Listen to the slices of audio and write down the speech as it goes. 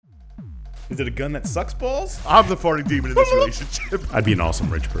Is it a gun that sucks balls? I'm the farting demon in this relationship. I'd be an awesome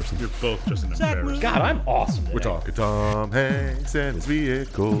rich person. You're both just an embarrassment. God, I'm awesome today. We're talking Tom Hanks and his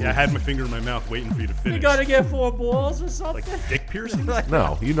vehicle. Yeah, I had my finger in my mouth waiting for you to finish. You gotta get 4 balls or something? Like dick piercing?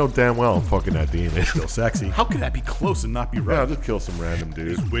 No, you know damn well I'm fucking that demon. Still sexy. How could that be close and not be Yeah, right? I'll just kill some random dude.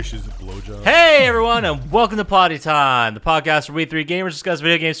 His wish is a blowjob. Hey everyone, and welcome to Potty Time, the podcast where we three gamers discuss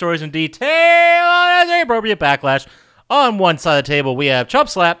video game stories in detail as an appropriate backlash. On one side of the table, we have Chump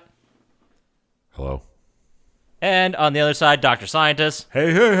Slap, Hello. and on the other side, Dr. Scientist.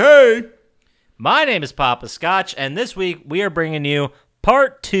 Hey, hey, hey! My name is Papa Scotch, and this week we are bringing you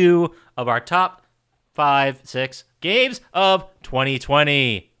part 2 of our top 6 games of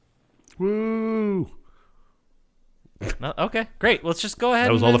 2020. Woo. No, okay, great. Let's just go ahead.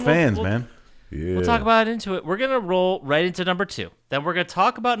 That was and all the then fans, man. Yeah. We'll talk about it into it. We're going to roll right into number 2. Then we're going to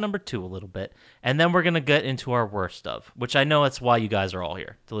talk about number 2 a little bit. And then we're going to get into our worst of, which I know that's why you guys are all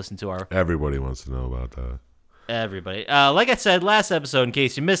here, to listen to our Everybody wants to know about that. everybody. Like I said last episode, in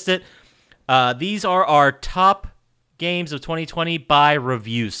case you missed it, these are our top games of 2020 by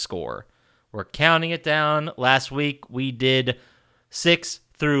review score. We're counting it down. Last week we did 6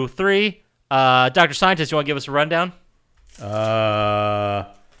 through 3. Dr. Scientist, you want to give us a rundown?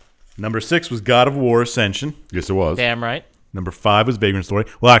 Number 6 was God of War Ascension. Yes, it was. Damn right. Number 5 was Vagrant Story.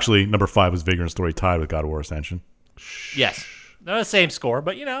 Well, actually, number 5 was Vagrant Story tied with God of War Ascension. Yes. Not the same score,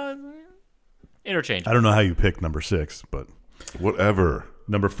 but, interchange. I don't know how you picked number 6, but Whatever.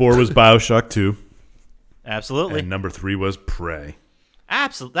 number 4 was BioShock 2. Absolutely. And number 3 was Prey.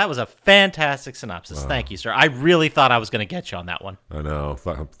 Absolutely. That was a fantastic synopsis. Thank you, sir. I really thought I was going to get you on that one. I know.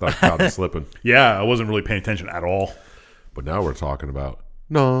 Thought I caught me slipping. Yeah, I wasn't really paying attention at all. But now we're talking about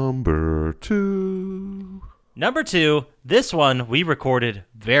number 2. Number 2, this one we recorded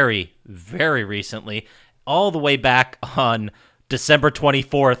very, very recently, all the way back on December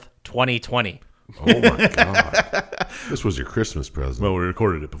 24th, 2020. Oh my god. This was your Christmas present. Well, we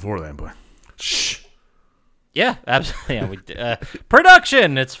recorded it before then, but Shh. Yeah, absolutely. Yeah, we did.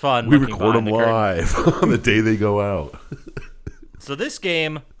 Production, it's fun. We looking record them behind the curtain. live on the day they go out. So this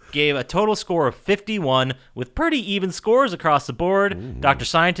game gave a total score of 51 with pretty even scores across the board. Ooh. Dr.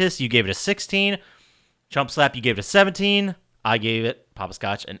 Scientist, you gave it a 16. Chump Slap, you gave it a 17. I gave it, Papa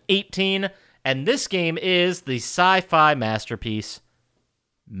Scotch, an 18. And this game is the sci-fi masterpiece,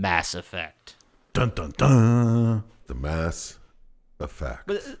 Mass Effect. dun dun dun. The Mass Effect.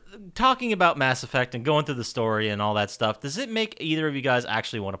 But talking about Mass Effect and going through the story and all that stuff, does it make either of you guys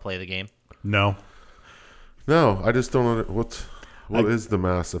actually want to play the game? No, No, I just don't know what is the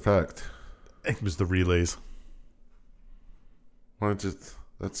Mass Effect? it was the relays. Why just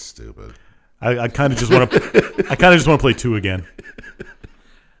that's stupid. I kind of just want to. I kind of just want to play 2 again.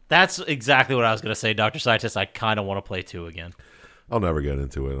 That's exactly what I was going to say, Dr. Scientist. I kind of want to play 2 again. I'll never get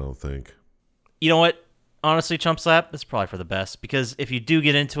into it, I don't think. You know what? Honestly, Chump Slap, it's probably for the best. Because if you do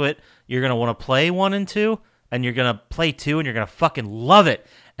get into it, you're going to want to play 1 and 2. And you're going to play 2 and you're going to fucking love it.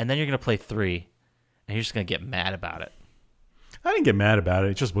 And then you're going to play 3. And you're just going to get mad about it. I didn't get mad about it.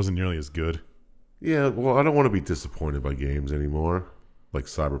 It just wasn't nearly as good. Yeah, well, I don't want to be disappointed by games anymore. Like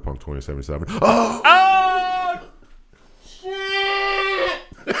Cyberpunk 2077. Oh! Oh! Shit!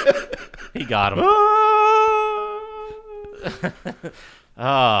 He got him.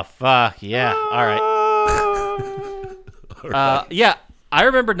 Oh, fuck. Yeah. All right. Yeah, I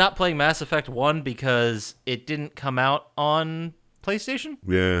remember not playing Mass Effect 1 because it didn't come out on PlayStation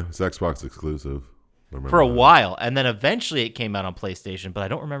Yeah, it's Xbox exclusive. I remember for a that. while. And then eventually it came out on PlayStation, but I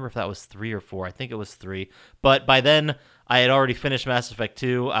don't remember if that was 3 or 4. I think it was 3. But by then, I had already finished Mass Effect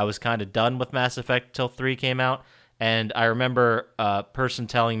 2. I was kind of done with Mass Effect till 3 came out. And I remember a person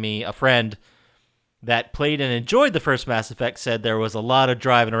telling me, a friend that played and enjoyed the first Mass Effect, said there was a lot of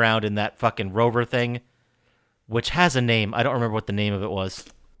driving around in that fucking rover thing, which has a name. I don't remember what the name of it was.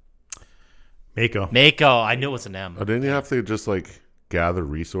 Mako. Mako. I knew it was an M. Oh, didn't you have to just like gather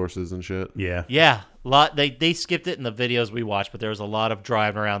resources and shit? Yeah. Yeah, lot. They skipped it in the videos we watched, but there was a lot of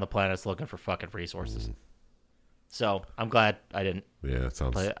driving around the planets looking for fucking resources. So I'm glad I didn't Yeah, it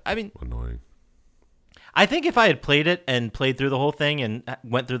sounds play it. I mean, annoying. I think if I had played it and played through the whole thing and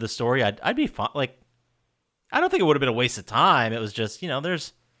went through the story, I'd be fine. Like, I don't think it would have been a waste of time. It was just,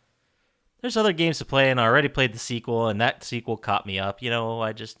 there's other games to play, and I already played the sequel, and that sequel caught me up.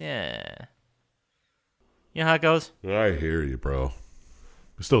 I just, yeah. You know how it goes? I hear you, bro.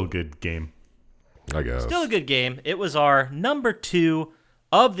 It's still a good game. I guess. Still a good game. It was our number 2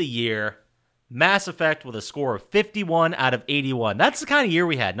 of the year, Mass Effect, with a score of 51 out of 81. That's the kind of year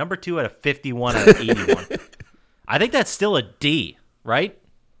we had. Number 2 out of 51 out of 81. I think that's still a D, right?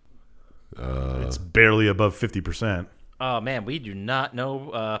 It's barely above 50%. Oh, man, we do not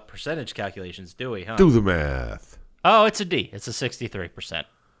know percentage calculations, do we, huh? Do the math. Oh, it's a D. It's a 63%.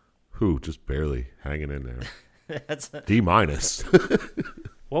 Who? Just barely hanging in there. That's D minus.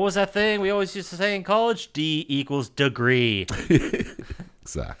 What was that thing we always used to say in college? D equals degree.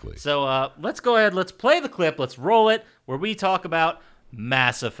 Exactly. So let's go ahead. Let's play the clip. Let's roll it where we talk about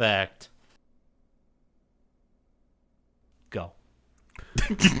Mass Effect. Go.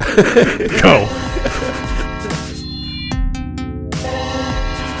 Go.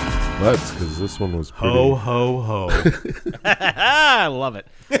 Let's, because this one was pretty... Ho, ho, ho. I love it.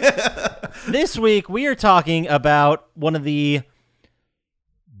 This week, we are talking about one of the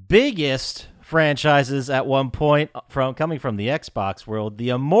biggest franchises at one point coming from the Xbox world, the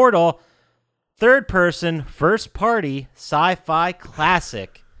immortal third-person, first-party sci-fi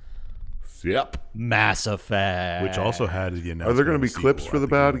classic Yep. Mass Effect. Which also had the announcement. Are there going to of be a clips sequel for the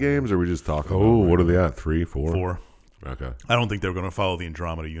at bad beginning. games, or are we just talking? Oh, what are they at? 3, 4? 4. Okay. I don't think they were going to follow the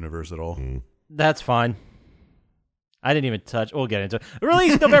Andromeda universe at all. That's fine. I didn't even touch. We'll get into it.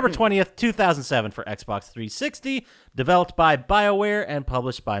 Released November 20th, 2007 for Xbox 360. Developed by BioWare and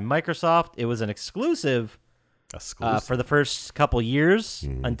published by Microsoft. It was an exclusive for the first couple years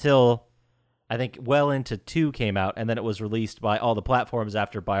until I think well into 2 came out, and then it was released by all the platforms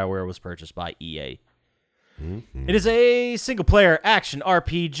after BioWare was purchased by EA. It is a single-player action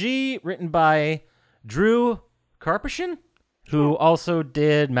RPG written by Drew Karpyshyn, who also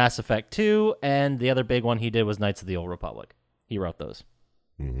did Mass Effect 2, and the other big one he did was Knights of the Old Republic. He wrote those.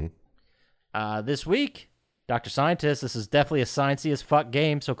 This week, Dr. Scientist, this is definitely a sciencey as fuck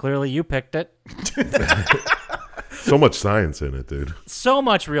game, so clearly you picked it. So much science in it, dude. So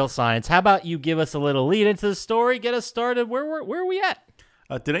much real science. How about you give us a little lead into the story, get us started? Where are we at?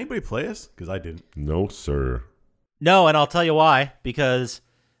 Did anybody play this? Because I didn't. No, sir. No, and I'll tell you why. Because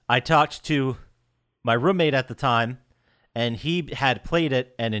I talked to my roommate at the time, and he had played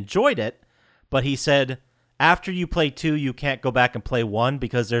it and enjoyed it, but he said after you play 2, you can't go back and play 1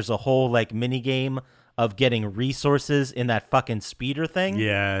 because there's a whole like mini game of getting resources in that fucking speeder thing.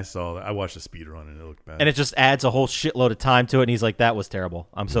 Yeah, I saw that. I watched the speed run and it looked bad. And it just adds a whole shitload of time to it, and he's like, that was terrible.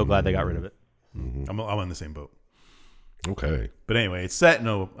 I'm so glad they got rid of it. I'm on the same boat. Okay. But anyway, it's set in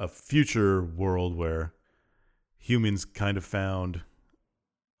a future world where humans kind of found,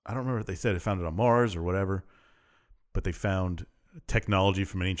 I don't remember what they said, it found it on Mars or whatever, but they found technology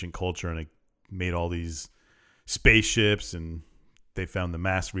from an ancient culture and it made all these spaceships, and they found the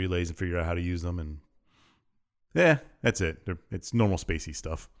mass relays and figured out how to use them, and yeah, that's it. It's normal spacey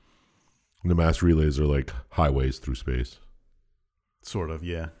stuff. The mass relays are like highways through space. Sort of,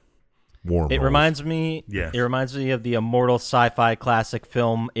 yeah. Warm. It reminds me Yes. It reminds me of the immortal sci-fi classic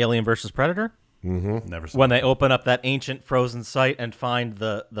film Alien vs. Predator. Never saw When they open up that ancient frozen site and find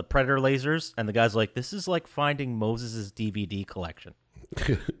the Predator lasers, and the guy's like, this is like finding Moses' DVD collection.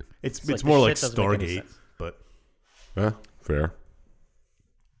 It's like more the like shit doesn't make any Stargate, sense. but Fair.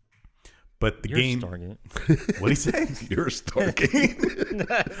 the You're game. Stargate. What'd he say? You're a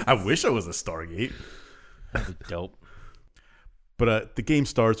Stargate. I wish I was a Stargate. That'd be dope. But the game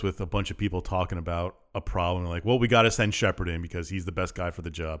starts with a bunch of people talking about a problem. Like, well, we got to send Shepard in because he's the best guy for the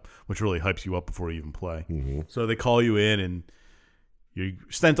job, which really hypes you up before you even play. So they call you in, and you're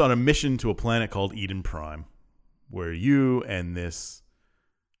sent on a mission to a planet called Eden Prime, where you and this,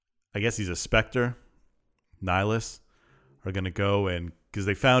 I guess he's a Spectre, Nihilus, are going to go and, because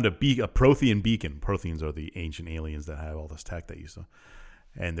they found a Prothean beacon. Protheans are the ancient aliens that have all this tech that you saw.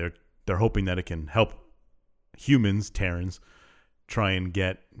 And they're hoping that it can help humans, Terrans, try and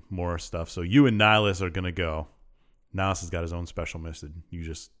get more stuff. So you and Nihilus are going to go. Nihilus has got his own special mission.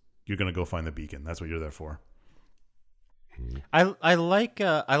 You're going to go find the beacon. That's what you're there for. I like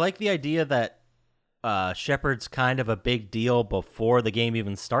the idea that Shepard's kind of a big deal before the game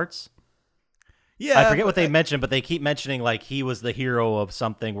even starts. Yeah. I forget what they mentioned, but they keep mentioning like he was the hero of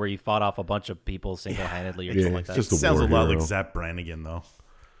something where he fought off a bunch of people single-handedly or something like that. just a Sounds a war lot hero. like Zap Brannigan, though.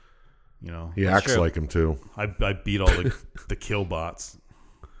 You know, He acts true. like him too. I beat all the kill bots.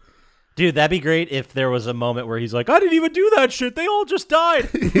 Dude, that'd be great if there was a moment where he's like, I didn't even do that shit. They all just died.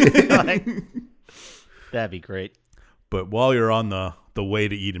 Like, that'd be great. But while you're on the way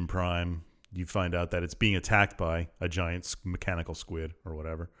to Eden Prime, you find out that it's being attacked by a giant mechanical squid or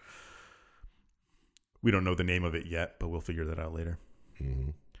whatever. We don't know the name of it yet, but we'll figure that out later.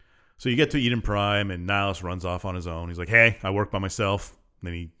 So you get to Eden Prime, and Nihilus runs off on his own. He's like, hey, I work by myself. And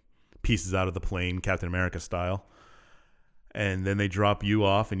then he pieces out of the plane, Captain America style. And then they drop you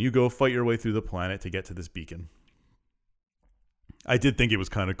off, and you go fight your way through the planet to get to this beacon. I did think it was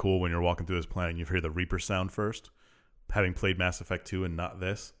kind of cool when you're walking through this planet and you hear the Reaper sound first, having played Mass Effect 2 and not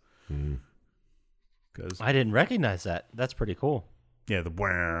this. Mm. Because I didn't recognize that. That's pretty cool. yeah, the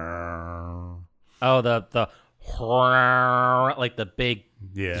Oh, the like the big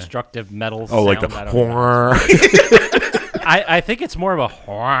yeah. destructive metal Oh, sound. like I don't know. the I think it's more of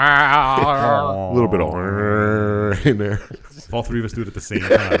a a little bit of in there. If all three of us do it at the same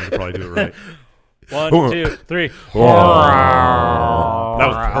time, we could probably do it right. 1, 2, 3. That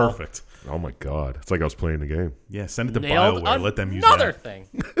was perfect. Oh my god, it's like I was playing the game. Yeah, send it to Nailed BioWare. Let them use another that. thing.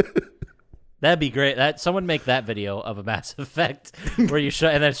 That'd be great. Someone make that video of a Mass Effect where you show,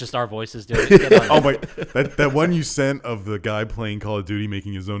 and then it's just our voices doing it. Get on Oh that. my! That one you sent of the guy playing Call of Duty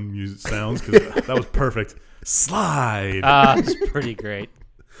making his own music sounds, because that was perfect. Slide. It's pretty great.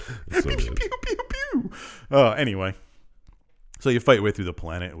 It's so pew, good. pew, pew, pew. Anyway, so you fight your way through the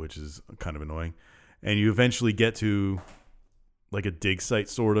planet, which is kind of annoying, and you eventually get to like a dig site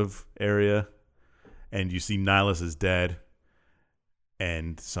sort of area, and you see Nihilus is dead,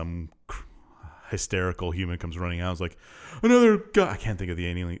 and some hysterical human comes running out. It's like, another guy. I can't think of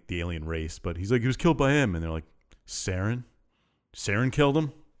the alien race, but he's like, he was killed by him, and they're like, Saren? Saren killed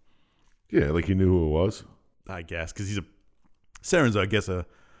him? Yeah, like you knew who it was. I guess, because Saren's, I guess, a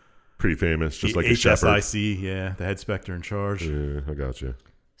Pretty famous, just like a shepherd. HSIC, yeah, the head Spectre in charge. Yeah, I got you.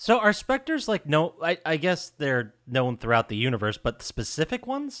 So are Spectres like I guess they're known throughout the universe, but the specific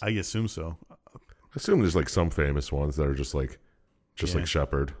ones? I assume so. I assume there's like some famous ones that are just like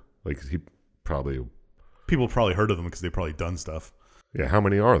Shepard. Like he probably. People probably heard of them because they've probably done stuff. Yeah, how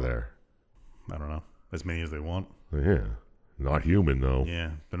many are there? I don't know. As many as they want. Yeah, not human though.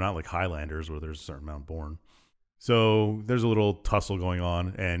 Yeah, they're not like Highlanders where there's a certain amount born. So there's a little tussle going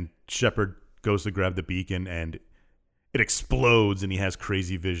on, and Shepard goes to grab the beacon, and it explodes, and he has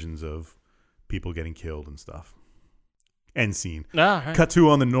crazy visions of people getting killed and stuff. End scene. Right. Cut to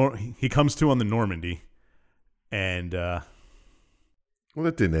on the he comes to on the Normandy, and Well,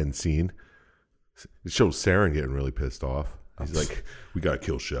 that didn't end scene. It shows Saren getting really pissed off. He's like, "We gotta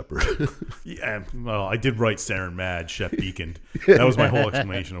kill Shepard." yeah, well, I did write Saren mad, Shep beaconed. That was my whole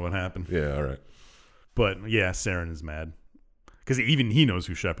explanation of what happened. Yeah, all right. But yeah, Saren is mad because even he knows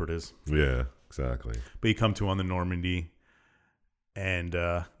who Shepard is. Yeah, exactly. But you come to on the Normandy, and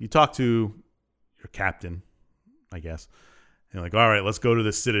you talk to your captain, I guess. And you're like, all right, let's go to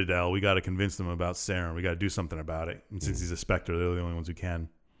the Citadel. We got to convince them about Saren. We got to do something about it. And since he's a Spectre, they're the only ones who can.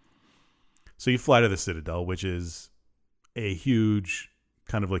 So you fly to the Citadel, which is a huge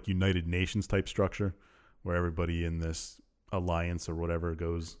kind of like United Nations type structure where everybody in this alliance or whatever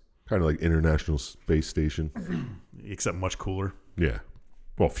goes. Kind of like International Space Station. Except much cooler. Yeah.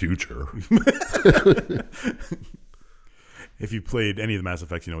 Well, future. If you played any of the Mass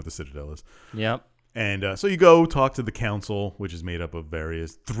Effects, you know what the Citadel is. Yep. And so you go talk to the council, which is made up of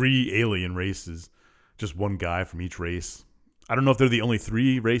 3 alien races, just one guy from each race. I don't know if they're the only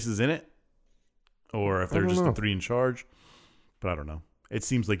 3 races in it or if they're just the 3 in charge, but I don't know. It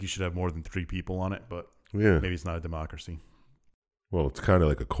seems like you should have more than 3 people on it, but Yeah. maybe it's not a democracy. Well, it's kind of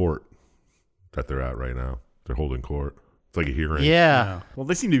like a court that they're at right now. They're holding court. It's like a hearing. Yeah. Well,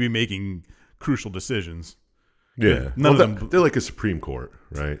 they seem to be making crucial decisions. Yeah. None Well, of them- they're like a Supreme Court,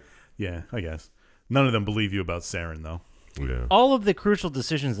 right? Yeah, I guess. None of them believe you about Saren, though. Yeah. All of the crucial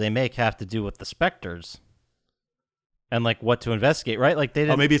decisions they make have to do with the Spectres and like what to investigate, right? Like they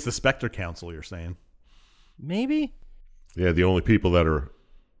didn't. Oh, maybe it's the Spectre Council you're saying. Maybe. Yeah, the only people that are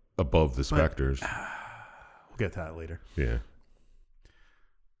above the Spectres. We'll get to that later. Yeah.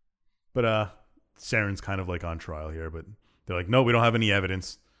 But Saren's kind of like on trial here, but they're like, no, we don't have any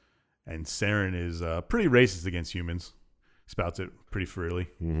evidence. And Saren is pretty racist against humans. Spouts it pretty freely,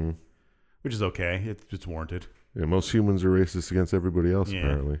 which is okay. It's warranted. Yeah, most humans are racist against everybody else,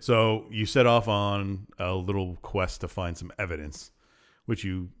 apparently. So you set off on a little quest to find some evidence, which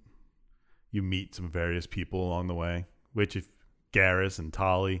you meet some various people along the way, which if Garrus and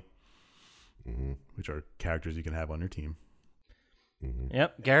Tali, which are characters you can have on your team.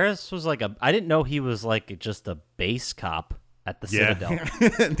 Yep. Garrus was like I didn't know he was like just a base cop at the Citadel.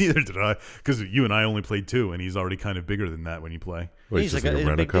 Neither did I, because you and I only played 2, and he's already kind of bigger than that when you play. Wait, He's he's like just a- like a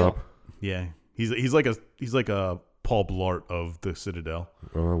he's a big rent-a-cop? Yeah, he's like a Paul Blart of the Citadel.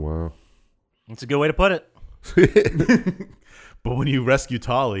 Oh, wow. That's a good way to put it. But when you rescue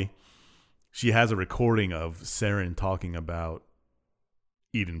Tali, she has a recording of Saren talking about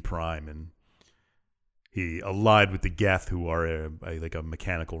Eden Prime, and he allied with the Geth, who are like a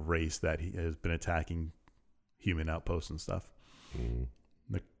mechanical race that he has been attacking human outposts and stuff.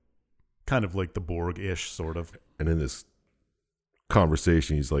 Kind of like the Borg-ish, sort of. And in this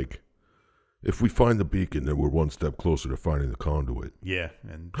conversation, he's like, if we find the beacon, then we're one step closer to finding the conduit. Yeah,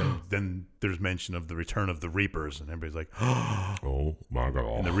 and then there's mention of the return of the Reapers, and everybody's like, Oh, my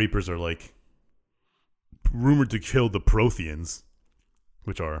God. and the Reapers are like rumored to kill the Protheans,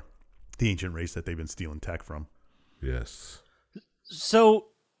 which are the ancient race that they've been stealing tech from. Yes. So,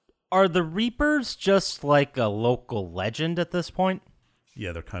 are the Reapers just like a local legend at this point?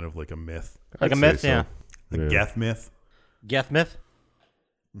 Yeah, they're kind of like a myth. Like I'd a myth, say so. yeah. The Geth myth. Geth myth?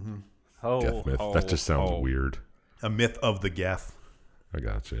 Mm-hmm. Geth myth. That just sounds weird. A myth of the Geth. I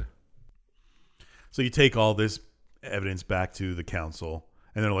gotcha. So you take all this evidence back to the council,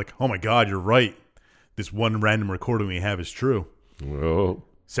 and they're like, oh my God, you're right. This one random recording we have is true. Well,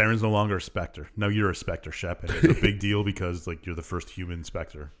 Saren's no longer a Spectre. No, you're a Spectre, Shep. And it's a big deal because like you're the first human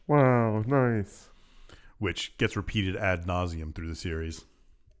Spectre, wow, nice. which gets repeated ad nauseum through the series.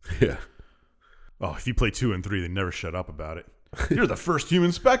 Yeah. Oh, if you play 2 and 3, they never shut up about it. You're the first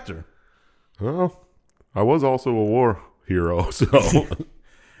human Spectre. Well, I was also a war hero, so.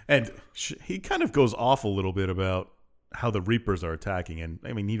 And he kind of goes off a little bit about how the Reapers are attacking. And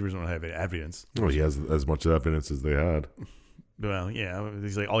I mean, neither don't have any evidence. Well, he has as much evidence as they had. Well, yeah.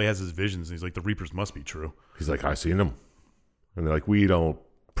 He's like, all he has is visions. And he's like, the Reapers must be true. He's like, I seen them. And they're like, we don't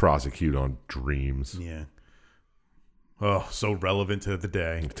prosecute on dreams. Yeah. Oh, so relevant to the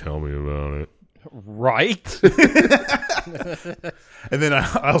day. Tell me about it. Right? And then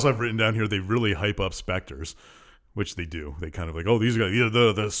I also have written down here they really hype up Spectres, which they do. They kind of like, oh, these guys,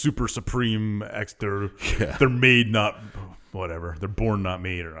 the super supreme X. They're made, not whatever. They're born, not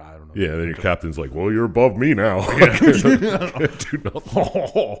made, or I don't know. Yeah, then your captain's like, well, you're above me now. Do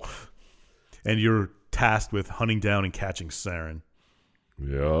nothing. And you're tasked with hunting down and catching Saren.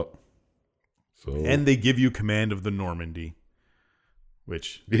 Yep. So And they give you command of the Normandy,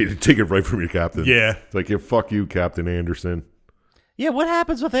 which you take it right from your captain. yeah. It's like, yeah, fuck you, Captain Anderson. Yeah, what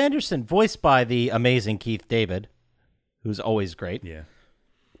happens with Anderson? Voiced by the amazing Keith David, who's always great. Yeah.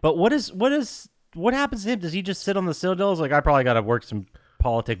 But what happens to him? Does he just sit on the Citadel? He's like, I probably got to work some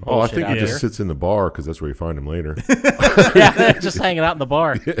politic Oh, I bullshit think out he just here. sits in the bar because that's where you find him later. Yeah, just hanging out in the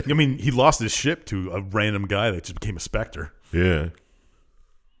bar. I mean, he lost his ship to a random guy that just became a Spectre. Yeah.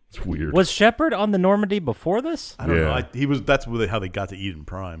 It's weird. Was Shepard on the Normandy before this? I don't know. Yeah. That's how they got to Eden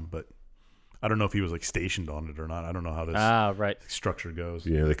Prime, but I don't know if he was like stationed on it or not. I don't know how this Right. structure goes.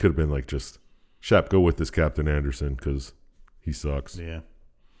 Yeah, they could have been like, just, Shep, go with this Captain Anderson because he sucks. Yeah.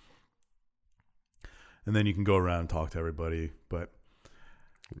 And then you can go around and talk to everybody, but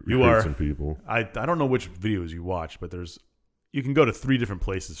Recruit some people. I don't know which videos you watch, but you can go to 3 different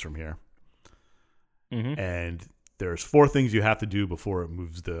places from here. Mm-hmm. And there's 4 things you have to do before it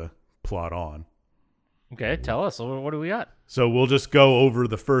moves the plot on. Okay, tell us. What do we got? So we'll just go over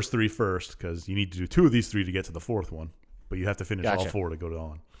the first 3 first because you need to do 2 of these 3 to get to the 4th one. But you have to finish all Gotcha. 4 to go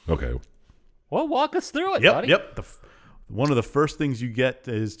on. Okay. Well, walk us through it, Yep, buddy. yep. One of the first things you get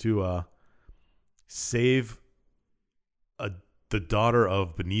is to save the daughter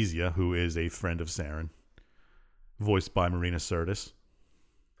of Benezia, who is a friend of Saren, voiced by Marina Sirtis.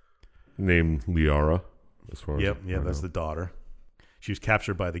 Named Liara. As far as Yep, I that's know. the daughter. She was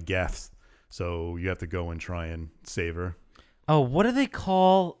captured by the Geths, so you have to go and try and save her. Oh, what do they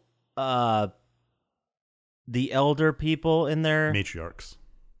call the elder people in there? Matriarchs.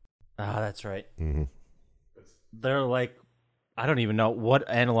 That's right. Mhm. They're like, I don't even know what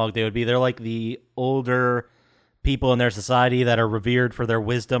analog they would be. They're like the older people in their society that are revered for their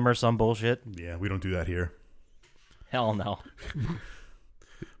wisdom or some bullshit. Yeah, we don't do that here. Hell no.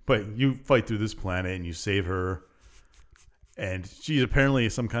 But you fight through this planet and you save her. And she's apparently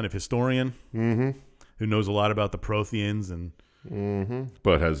some kind of historian who knows a lot about the Protheans and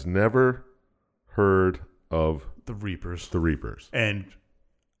But has never heard of the Reapers. the Reapers. And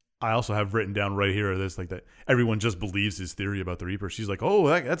I also have written down right here this like that everyone just believes his theory about the Reapers. She's like, oh,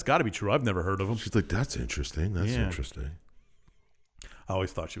 that's got to be true. I've never heard of them. She's like, that's interesting. That's Yeah. interesting. I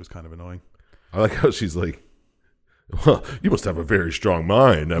always thought she was kind of annoying. I like how she's like, well, you must have a very strong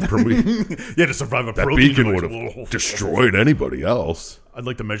mind. That, Yeah, to survive a that Prothean, beacon you're would like, have destroyed anybody else. I'd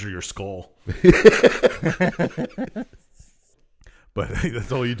like to measure your skull. But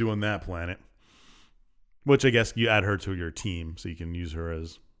that's all you do on that planet. Which I guess you add her to your team so you can use her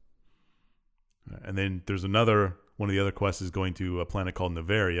as. And then there's one of the other quests is going to a planet called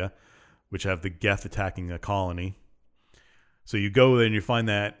Nevaria, which have the Geth attacking a colony. So you go there and you find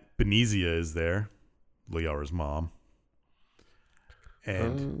that Benezia is there, Liara's mom.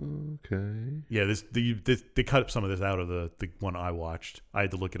 And Okay. yeah, they cut some of this out of the one I watched. I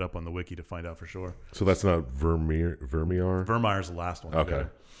had to look it up on the wiki to find out for sure. So that's not Vermeer? Vermeier's the last one. Okay.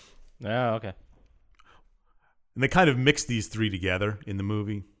 Oh, okay. And they kind of mix these 3 together in the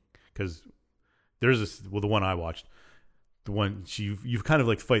movie because there's the one I watched, the one you kind of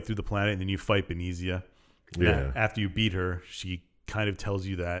like fight through the planet and then you fight Benezia. And Yeah. after you beat her, she kind of tells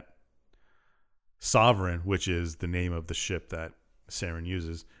you that Sovereign, which is the name of the ship that Saren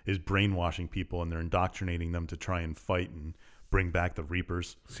uses, is brainwashing people, and they're indoctrinating them to try and fight and bring back the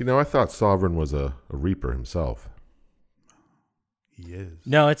Reapers. See, now I thought Sovereign was a Reaper himself. He is.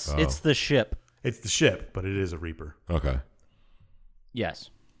 No, it's the ship. It's the ship, but it is a Reaper. Okay.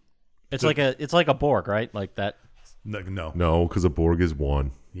 Yes. It's like a Borg, right? Like that. No. No, because a Borg is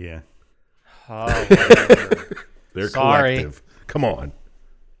one. Yeah. Oh, whatever. They're Sorry. collective. Come on.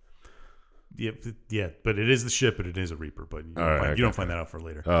 Yeah, but it is the ship, but it is a Reaper. But you don't find that out for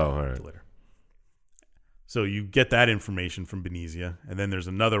later. Oh, all right. Later. So you get that information from Benicia, and then there's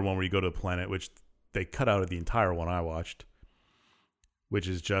another one where you go to a planet, which they cut out of the entire one I watched, which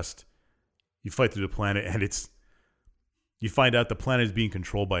is just you fight through the planet, and you find out the planet is being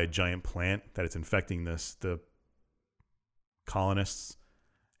controlled by a giant plant, that it's infecting the colonists,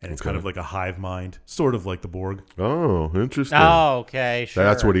 and it's kind of like a hive mind, sort of like the Borg. Oh, interesting. Oh, okay, sure.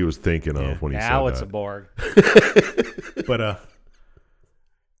 That's what he was thinking Yeah. of when he said Now it's that. a Borg. But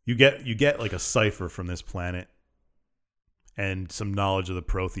you get like a cipher from this planet and some knowledge of the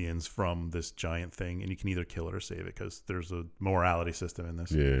Protheans from this giant thing, and you can either kill it or save it because there's a morality system in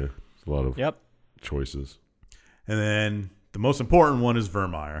this. Yeah, it's a lot of Yep. choices. And then the most important one is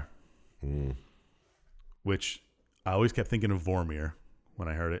Vermeer, which I always kept thinking of Vormir when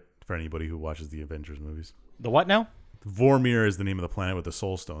I heard it, for anybody who watches the Avengers movies. The what now? Vormir is the name of the planet with the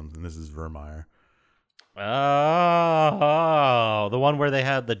soul stones, and this is Vermeer. Oh, the one where they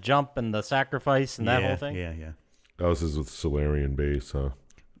had the jump and the sacrifice and that whole thing? Yeah. Oh, this is with Solarian base, huh?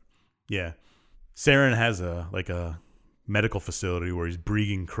 Yeah. Saren has a medical facility where he's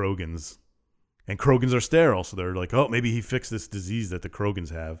breeding Krogans. And Krogans are sterile, so they're like, oh, maybe he fixed this disease that the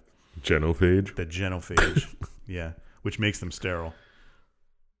Krogans have. Genophage? The genophage. Yeah. Which makes them sterile.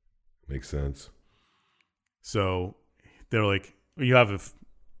 Makes sense. So they're like, you have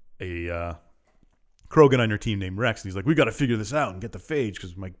a Krogan on your team named Rex, and he's like, we got to figure this out and get the phage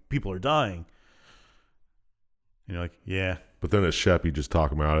because my people are dying. And you're like, yeah. But then as Shep, you just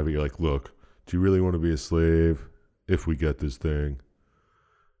talk him out of it. You're like, look, do you really want to be a slave if we get this thing?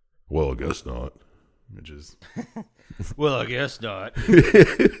 Well, I guess not. Which is, Well, I guess not.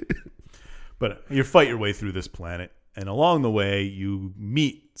 but you fight your way through this planet, and along the way you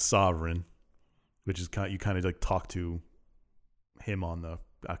meet Sovereign, which is you kind of like talk to him on the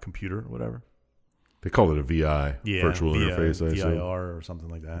computer or whatever. They call it a VI, Yeah, virtual via interface, I assume. VIR or something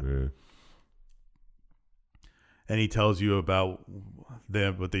like that. Yeah. And he tells you about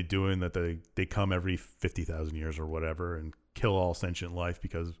what they do, and that they come every 50,000 years or whatever and kill all sentient life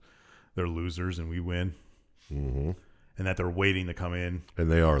because they're losers and we win. Mm-hmm. And that they're waiting to come in. And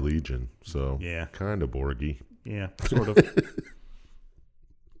they are Legion, so Yeah. kind of Borgy. Yeah, sort of.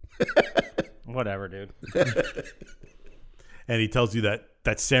 Whatever, dude. And he tells you that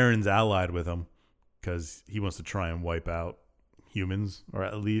Saren's allied with him because he wants to try and wipe out humans, or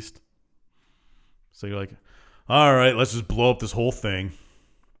at least. So you're like, all right, let's just blow up this whole thing.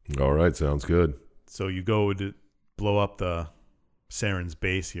 All right, sounds good. So you go to blow up the Saren's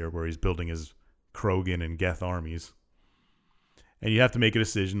base here where he's building his Krogan and Geth armies. And you have to make a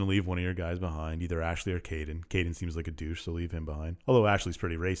decision to leave one of your guys behind, either Ashley or Caden. Caden seems like a douche, so leave him behind. Although Ashley's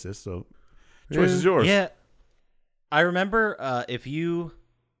pretty racist, so choice is yours. Yeah. I remember if you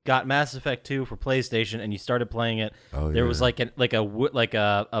got Mass Effect 2 for PlayStation and you started playing it, there was like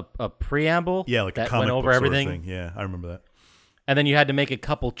a preamble Yeah, like a that comic went over book sort of everything. thing. Yeah, I remember that. And then you had to make a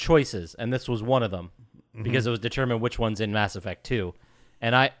couple choices, and this was one of them because it was determined which one's in Mass Effect 2.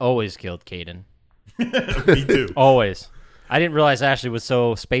 And I always killed Caden. Me too. Always. I didn't realize Ashley was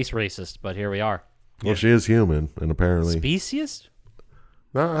so space racist, but here we are. Well, she is human, and apparently... Speciest?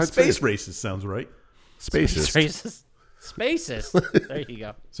 No, I'd Space say racist sounds right. Spacist. Racist? Spacist. There you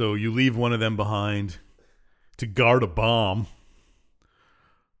go. So you leave one of them behind to guard a bomb.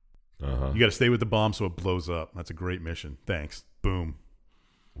 Uh-huh. You got to stay with the bomb so it blows up. That's a great mission. Thanks. Boom.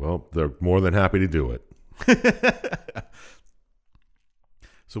 Well, they're more than happy to do it.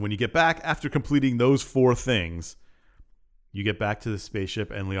 So when you get back after completing those 4 things, you get back to the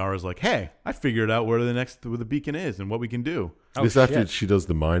spaceship, and Liara's like, "Hey, I figured out where the beacon is and what we can do." Oh, This after shit. she does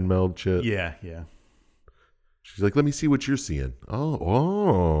the mind meld shit. Yeah. She's like, let me see what you're seeing.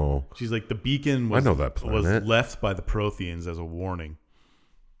 Oh. She's like, the beacon I know that was planet. left by the Protheans as a warning.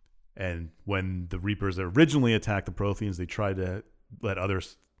 And when the Reapers originally attacked the Protheans, they tried to let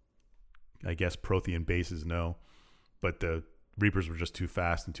others, I guess, Prothean bases know. But the Reapers were just too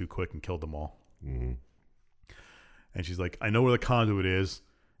fast and too quick and killed them all. Mhm. And she's like, I know where the conduit is,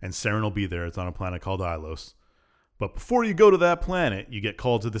 and Saren will be there. It's on a planet called Ilos. But before you go to that planet, you get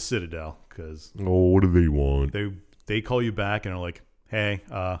called to the Citadel because Oh, what do they want? they call you back and are like, hey,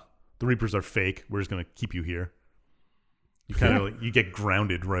 the Reapers are fake. We're just gonna keep you here. You kind of you get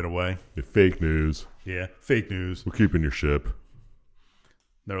grounded right away. Fake news. Yeah, fake news. We're keeping your ship.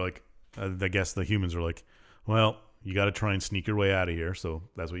 They're like, I guess the humans are like, well, you got to try and sneak your way out of here. So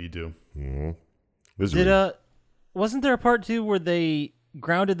that's what you do. Mm-hmm. Wasn't there a part 2 where they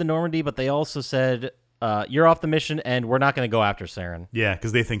grounded the Normandy, but they also said, you're off the mission and we're not going to go after Saren? Yeah,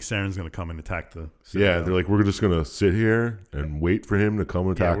 because they think Saren's going to come and attack the city. Yeah, they're like, we're just going to sit here and wait for him to come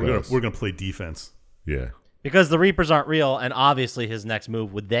and attack us. We're gonna play defense. Yeah. Because the Reapers aren't real, and obviously his next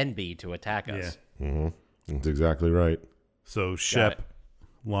move would then be to attack us. Yeah. Mm-hmm. That's exactly right. So Shep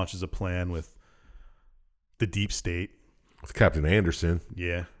launches a plan with the deep state. With Captain Anderson.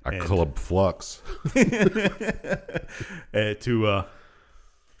 Yeah. At Club Flux. To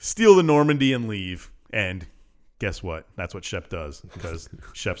steal the Normandy and leave. And guess what? That's what Shep does, because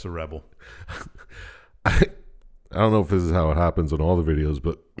Shep's a rebel. I don't know if this is how it happens in all the videos,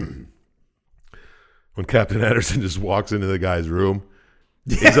 but when Captain Anderson just walks into the guy's room,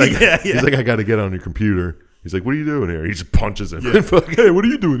 he's like, he's like, I got to get on your computer. He's like, what are you doing here? He just punches him. Yeah. Hey, what are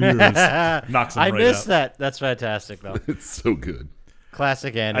you doing here? Knocks him I right missed out. that. That's fantastic, though. It's so good.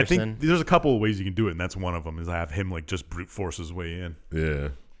 Classic Anderson. I think there's a couple of ways you can do it, and that's one of them, is I have him like just brute force his way in. Yeah.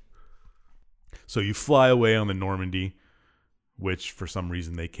 So you fly away on the Normandy, which for some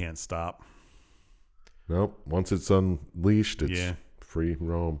reason they can't stop. Nope. Once it's unleashed, it's free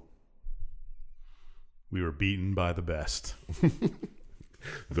roam. We were beaten by the best.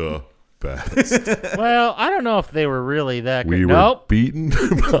 The best. Well, I don't know if they were really that good. We were beaten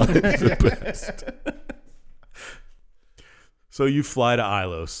by the best. So you fly to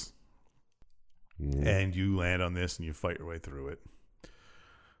Ilos, and you land on this, and you fight your way through it.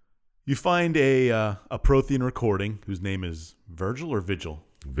 You find a Prothean recording whose name is Virgil or Vigil?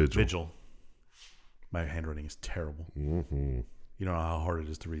 Vigil. My handwriting is terrible. Mm-hmm. You don't know how hard it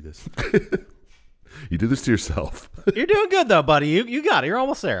is to read this. You do this to yourself. You're doing good, though, buddy. You got it. You're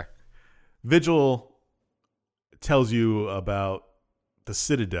almost there. Vigil tells you about the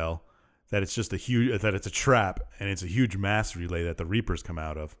Citadel, that it's just that it's a trap, and it's a huge mass relay that the Reapers come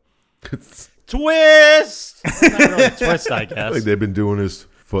out of. Twist! Not really a twist, I guess. Like they've been doing this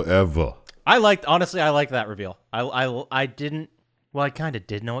forever. Honestly, I like that reveal. I didn't. Well, I kind of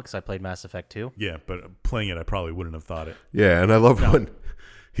did know it because I played Mass Effect 2. Yeah, but playing it, I probably wouldn't have thought it. Yeah, and I love when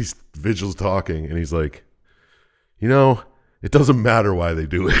Vigil's talking, and he's like, it doesn't matter why they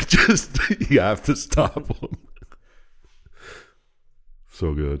do it. Just, you have to stop them.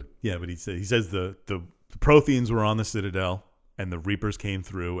 So good. Yeah, but he says the Protheans were on the Citadel, and the Reapers came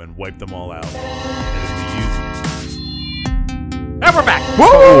through and wiped them all out. And we're back!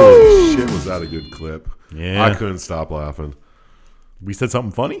 Holy shit, was that a good clip. Yeah. I couldn't stop laughing. We said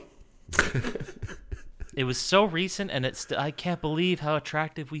something funny? It was so recent, and I can't believe how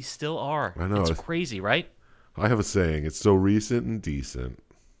attractive we still are. I know. It's crazy, right? I have a saying. It's so recent and decent.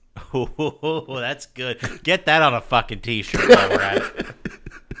 Oh, that's good. Get that on a fucking t-shirt while we're at it.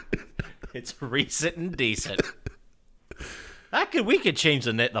 It's recent and decent. We could change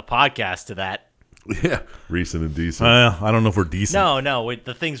the podcast to that. Yeah, recent and decent. I don't know if we're decent. No,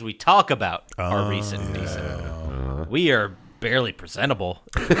 the things we talk about are recent and decent. We are barely presentable,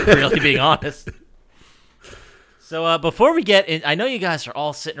 really being honest. So before we get in, I know you guys are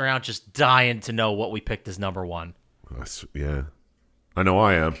all sitting around just dying to know what we picked as number 1. Yeah. I know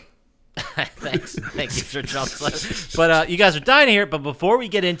I am. Thanks. Thank you, Sir Johnson. But you guys are dying to hear it. But before we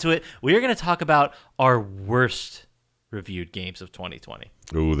get into it, we are going to talk about our worst reviewed games of 2020.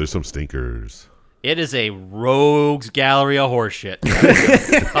 Ooh, there's some stinkers. It is a rogues gallery of horseshit.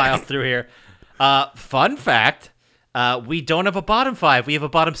 Pile through here. Fun fact, we don't have a bottom 5. We have a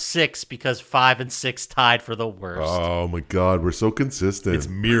bottom 6 because 5 and 6 tied for the worst. Oh, my God. We're so consistent. It's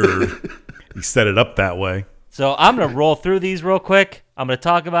mirrored. You set it up that way. So I'm going to roll through these real quick. I'm going to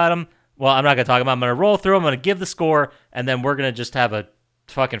talk about them. Well, I'm not going to talk about them. I'm going to roll through them. I'm going to give the score, and then we're going to just have a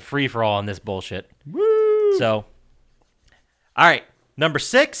fucking free-for-all on this bullshit. Woo! So, all right. Number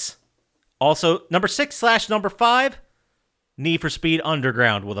 6. Also, number 6/number 5, Need for Speed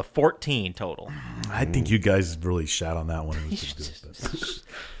Underground with a 14 total. I think you guys really shat on that one.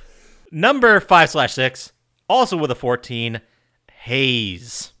 Number 5/6, also with a 14,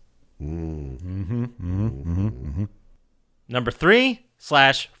 Haze. Number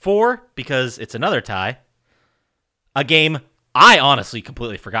 3/4, because it's another tie, a game I honestly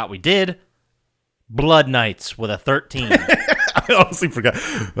completely forgot we did, Blood Knights with a 13. I honestly forgot.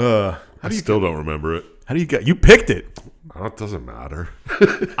 I still don't remember it. How do you get? You picked it. Oh, it doesn't matter.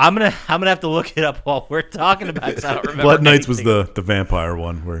 I'm gonna have to look it up while we're talking about it 'cause I don't remember. Blood Knights was anything. the vampire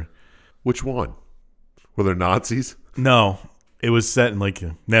one. Where Which one? Were there Nazis? no, It was set in like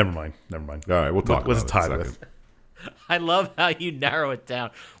never mind. All right, we'll talk What's about it tied it in a with? second. I love how you narrow it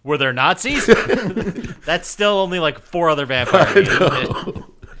down. Were there Nazis? That's still only like 4 other vampire games.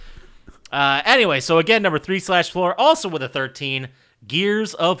 Anyway, so again, number 3/4, also with a 13,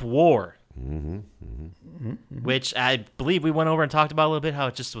 Gears of War. Which I believe we went over and talked about a little bit, how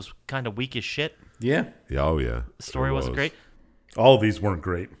it just was kind of weak as shit. Yeah. Yeah, oh yeah. The story wasn't great. All of these weren't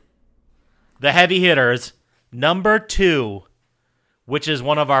great. The heavy hitters, number 2, which is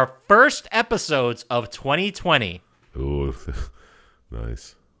one of our first episodes of 2020. Ooh,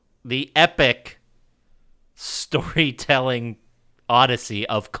 nice. The epic storytelling odyssey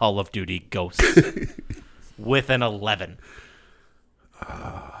of Call of Duty Ghosts with an 11.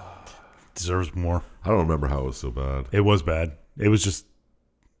 Deserves more. I don't remember how it was so bad. It was bad. It was just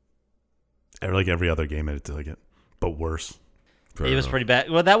like every other game it like it, but worse. Fair It was enough. pretty bad.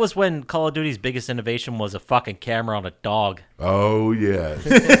 Well, that was when Call of Duty's biggest innovation was a fucking camera on a dog. Oh yeah.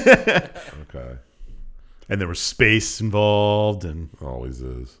 Okay. And there was space involved, and Always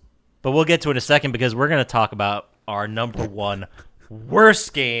is. But we'll get to it in a second because we're going to talk about our number 1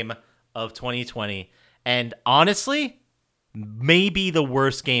 worst game of 2020. And honestly, maybe the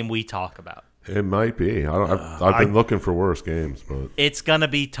worst game we talk about. It might be. I've been looking for worse games, but It's going to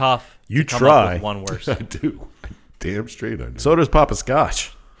be tough You to come up try. with one worse. I do. Damn straight I do. so does Papa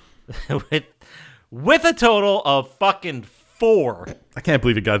Scotch. with a total of fucking 4, I can't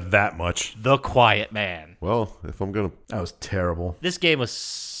believe it got that much. The Quiet Man. Well, if I'm gonna, That was terrible. This game was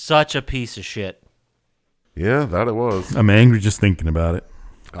such a piece of shit. yeah, that it was. I'm angry just thinking about it.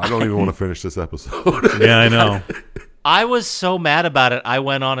 I don't even want to finish this episode. Yeah, I know. I was so mad about it, I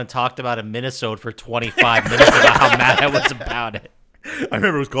went on and talked about a Minnesota for 25 minutes about how mad I was about it. I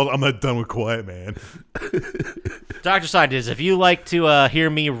remember it was called I'm Not Done with Quiet Man. Dr. Scientist, if you like to hear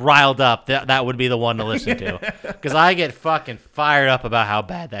me riled up, that would be the one to listen to. Because I get fucking fired up about how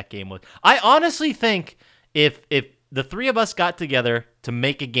bad that game was. I honestly think if the 3 of us got together to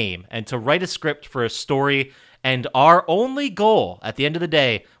make a game and to write a script for a story, and our only goal at the end of the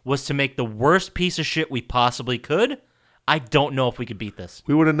day was to make the worst piece of shit we possibly could, I don't know if we could beat this.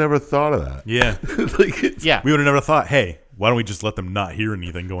 We would have never thought of that. Yeah. Yeah. We would have never thought, hey, why don't we just let them not hear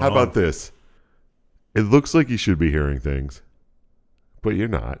anything going How on? about this? It looks like you should be hearing things, but you're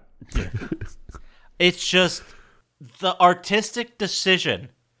not. It's just the artistic decision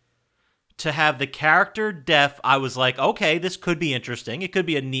to have the character deaf. I was like, okay, this could be interesting. It could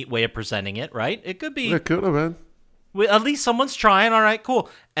be a neat way of presenting it, right? It could be. It could have been. At least someone's trying. All right, cool.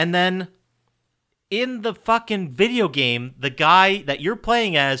 And then in the fucking video game, the guy that you're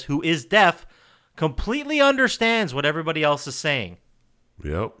playing as who is deaf completely understands what everybody else is saying.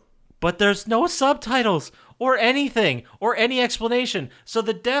 Yep. But there's no subtitles or anything or any explanation. So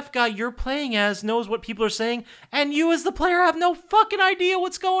the deaf guy you're playing as knows what people are saying, and you as the player have no fucking idea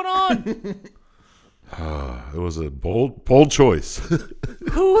what's going on. It was a bold choice.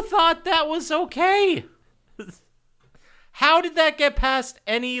 Who thought that was okay? How did that get past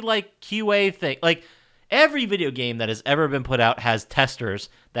any like QA thing? Like every video game that has ever been put out has testers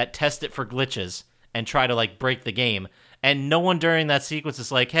that test it for glitches and try to like break the game. And no one during that sequence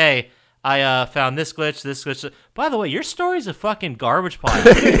is like, hey, I found this glitch, this glitch. By the way, your story's a fucking garbage pile.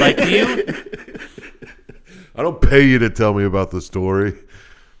 Like, do you? I don't pay you to tell me about the story.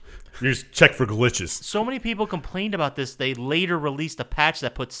 You just check for glitches. So many people complained about this. They later released a patch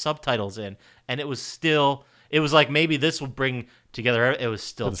that put subtitles in, and it was still. It was like maybe this will bring together. It was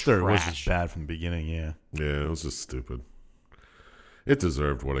still The story was trash. just bad from the beginning, yeah. Yeah, it was just stupid. It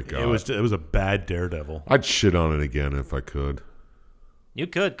deserved what it got. It was a bad Daredevil. I'd shit on it again if I could. You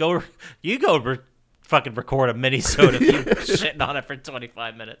could go. You go fucking record a mini-sode if you shitting on it for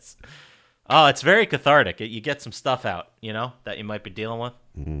 25 minutes. Oh, it's very cathartic. You get some stuff out, that you might be dealing with.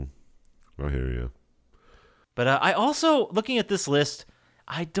 I hear you. But I also, looking at this list,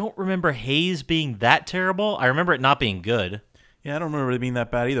 I don't remember Haze being that terrible. I remember it not being good. Yeah, I don't remember it being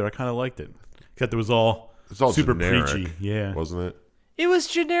that bad either. I kind of liked it. Except it was all It's all super generic, preachy. Yeah. wasn't it? It was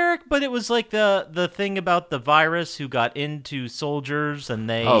generic, but it was like the thing about the virus who got into soldiers and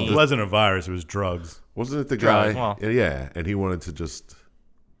they... Oh, It wasn't a virus. It was drugs. Wasn't it the Drug, guy? well. Yeah, and he wanted to just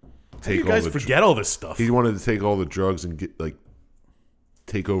take You all guys the forget all this stuff. he wanted to take all the drugs and get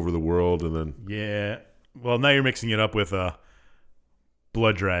take over the world, and then Yeah. Well, now you're mixing it up with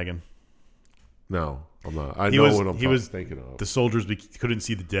Blood Dragon. no, I'm not. I He know was- what I'm he was thinking of. The soldiers couldn't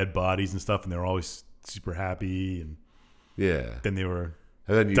see the dead bodies and stuff, and they were always super happy. And Yeah, then they were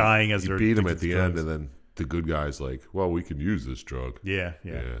and then you, dying as you they're beat him addicted at the to end, drugs. and then the good guy's like, "Well, we can use this drug." yeah.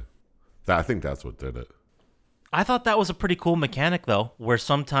 I think that's what did it. I thought that was a pretty cool mechanic, though, where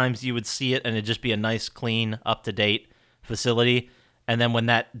sometimes you would see it and it'd just be a nice, clean, up-to-date facility. And then when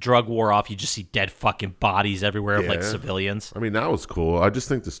that drug wore off, you just see dead fucking bodies everywhere of like Yeah. civilians. I mean, that was cool. I just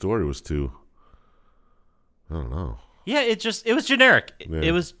think the story was too. I don't know. Yeah, it was generic. Yeah.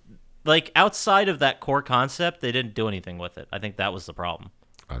 It was like outside of that core concept, they didn't do anything with it. I think that was the problem.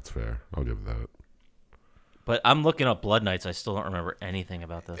 That's fair. I'll give it that. But I'm looking up Blood Knights. I still don't remember anything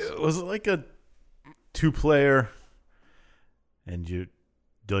about this. Was it like a 2-player, and you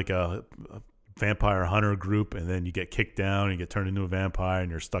do like a vampire hunter group, and then you get kicked down and you get turned into a vampire, and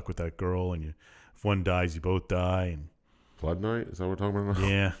you're stuck with that girl, and if one dies, you both die, and Blood Knight? Is that what we're talking about now?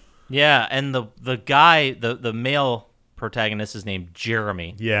 yeah, Yeah, and the guy, the male protagonist is named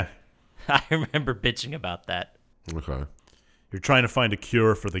Jeremy. yeah. I remember bitching about that. Okay. You're trying to find a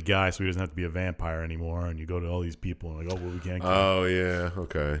cure for the guy so he doesn't have to be a vampire anymore, and you go to all these people and like, oh, well, we can't. Oh, yeah.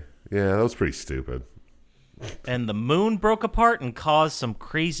 Okay. Yeah, that was pretty stupid. And the moon broke apart and caused some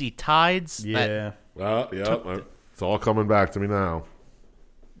crazy tides. that- yeah. Well, yeah. It's all coming back to me now.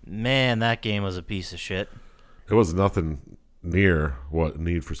 Man, that game was a piece of shit. It was nothing near what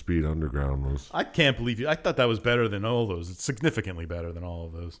Need for Speed Underground was. I can't believe you. I thought that was better than all those. It's significantly better than all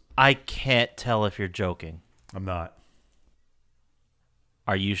of those. I can't tell if you're joking. I'm not.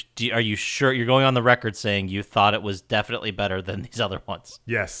 Are you sure you're going on the record saying you thought it was definitely better than these other ones?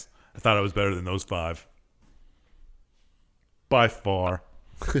 Yes, I thought it was better than those 5. By far.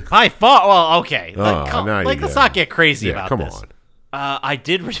 By far. Well, okay. now you Let's get not get crazy Yeah, about come this. on. I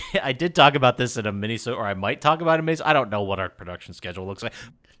did talk about this in a mini-so, or I might talk about it in a mini. I don't know what our production schedule looks like.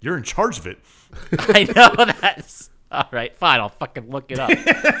 You're in charge of it. I know that's all right. Fine, I'll fucking look it up.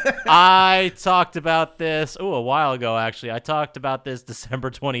 I talked about this a while ago. Actually, I talked about this December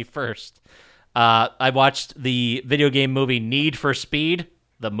 21st. I watched the video game movie Need for Speed,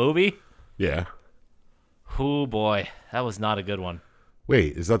 the movie. Yeah. Oh boy, that was not a good one.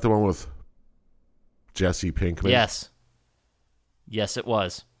 Wait, is that the one with Jesse Pinkman? Yes, it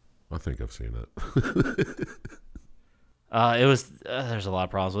was. I think I've seen it. It was. There's a lot of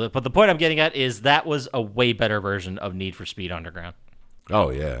problems with it, but the point I'm getting at is that was a way better version of Need for Speed Underground. Oh,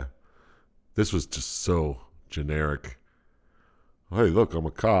 yeah. This was just so generic. Hey, look, I'm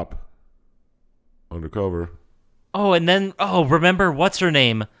a cop. Undercover. Oh, and then remember what's her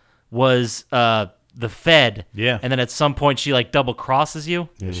name was the Fed. Yeah. And then at some point she like double crosses you.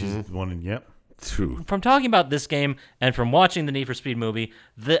 Yeah, she's the one in, yep. Dude. From talking about this game and from watching the Need for Speed movie,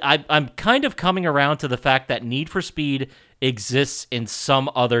 I'm kind of coming around to the fact that Need for Speed exists in some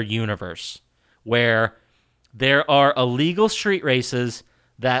other universe where there are illegal street races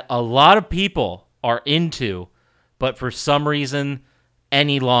that a lot of people are into, but for some reason,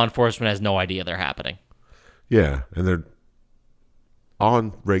 any law enforcement has no idea they're happening. Yeah, and they're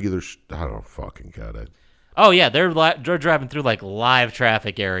on regular... I don't fucking get it. Oh, yeah, they're driving through like live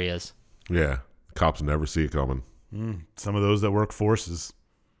traffic areas. Yeah, cops never see it coming. Some of those that work forces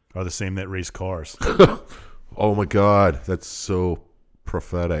are the same that race cars. Oh, my God. That's so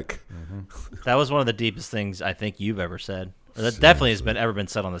prophetic. That was one of the deepest things I think you've ever said. Or that definitely has ever been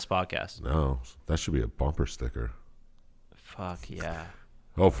said on this podcast. No, that should be a bumper sticker. Fuck yeah.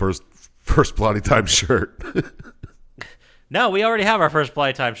 Oh, first Bloody Time shirt. No, we already have our first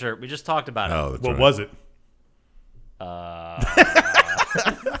Playtime shirt. We just talked about it. Oh, that's What right. was it?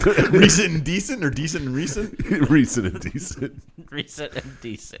 Recent and decent, or decent and recent? Recent and decent. Recent and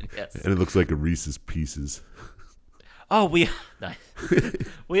decent, yes. And it looks like a Reese's Pieces. Oh,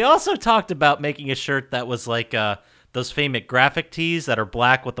 we also talked about making a shirt that was like those famous graphic tees that are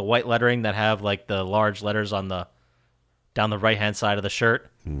black with the white lettering that have like the large letters on down the right-hand side of the shirt.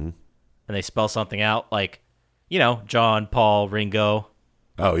 Mm-hmm. And they spell something out like, John, Paul, Ringo.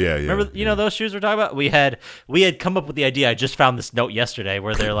 Oh, yeah, yeah. Remember, those shoes we're talking about? We had come up with the idea. I just found this note yesterday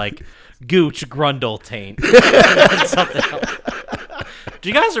where they're like, Gooch, Grundle, Taint. And something else. Do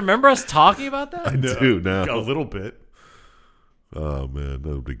you guys remember us talking about that? I do now. A little bit. Oh, man, that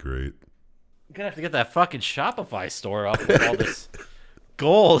would be great. I'm gonna have to get that fucking Shopify store up with all this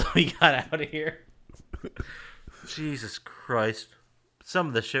gold we got out of here. Jesus Christ. Some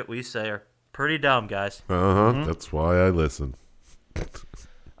of the shit we say are pretty dumb, guys. Uh-huh. That's why I listen. Do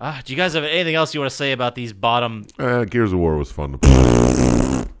you guys have anything else you want to say about these bottom Gears of War was fun to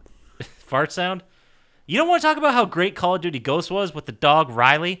play. fart sound? You don't want to talk about how great Call of Duty Ghost was with the dog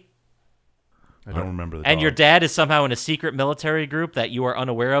Riley? I don't remember the And dog. your dad is somehow in a secret military group that you are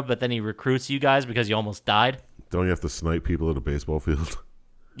unaware of, but then he recruits you guys because you almost died? Don't you have to snipe people at a baseball field?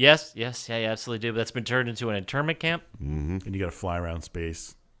 Yes, yeah, you absolutely do. But that's been turned into an internment camp. And you got to fly around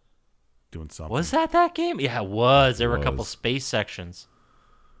space doing something. Was that game? Yeah, it was. There were a couple was. space sections.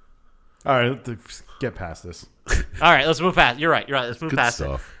 All right, let's get past this. All right, let's move past. You're right. Let's move Good past it.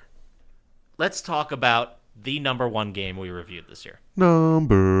 stuff. Let's talk about the number one game we reviewed this year.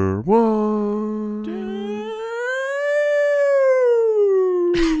 Number one.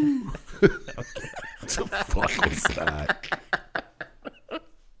 What the fuck was that?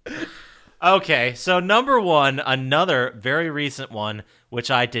 Okay, so number one, another very recent one,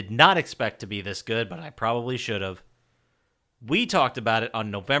 which I did not expect to be this good, but I probably should have. We talked about it on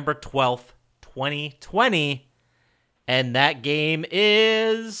November 12th, 2020, and that game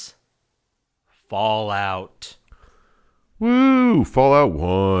is Fallout. Woo! Fallout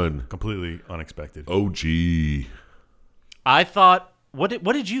 1. Completely unexpected. OG. I thought, what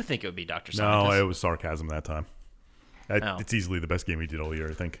did you think it would be, Dr. Scientist? No, it was sarcasm that time. Oh. It's easily the best game we did all year,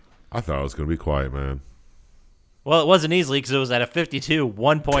 I think. I thought it was going to be quiet, man. Well, it wasn't easily because it was at a 52,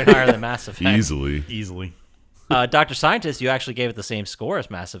 1 point higher than Mass Effect. Easily. Dr. Scientist, you actually gave it the same score as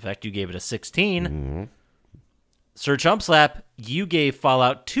Mass Effect. You gave it a 16. Mm-hmm. Sir Chumpslap, you gave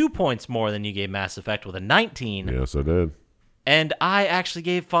Fallout 2 points more than you gave Mass Effect with a 19. Yes, I did. And I actually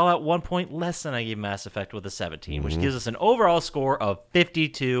gave Fallout 1 point less than I gave Mass Effect with a 17, which gives us an overall score of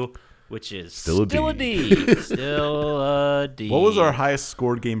 52, which is still a D. Still a D. What was our highest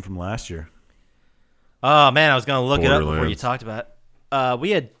scored game from last year? Oh, man, I was going to look it up before you Borderlands. talked about it. We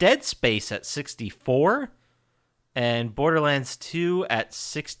had Dead Space at 64 and Borderlands 2 at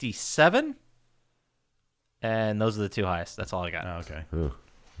 67. And those are the two highest. That's all I got. Oh, okay.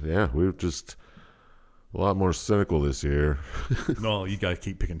 Yeah, we're just a lot more cynical this year. No, you guys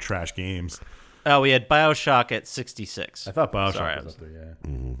keep picking trash games. Oh, we had BioShock at 66. I thought BioShock Sorry, was up there, yeah.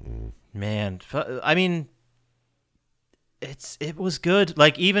 Man, I mean, it was good.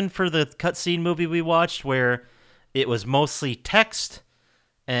 Like, even for the cutscene movie we watched where it was mostly text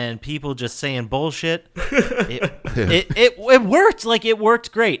and people just saying bullshit, it worked. Like, it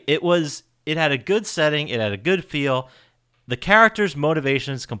worked great. It had a good setting. It had a good feel. The characters'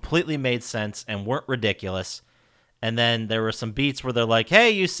 motivations completely made sense and weren't ridiculous. And then there were some beats where they're like,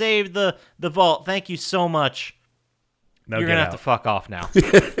 hey, you saved the vault. Thank you so much. Now You're get going to out. have to fuck off now.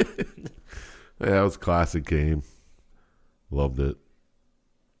 Yeah, it was a classic game. Loved it.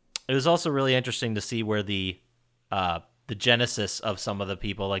 It was also really interesting to see where the genesis of some of the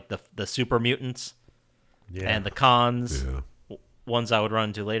people, like the super mutants Yeah. and the cons, Yeah. ones I would run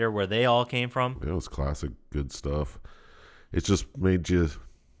into later, where they all came from. It was classic good stuff. It just made you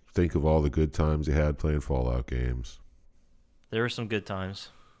think of all the good times you had playing Fallout games. There were some good times.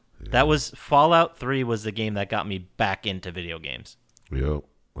 That was Fallout 3 was the game that got me back into video games. Yep,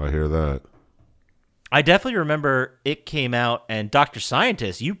 I hear that. I definitely remember it came out, and Dr.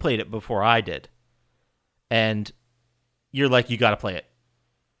 Scientist, you played it before I did. And you're like, you got to play it.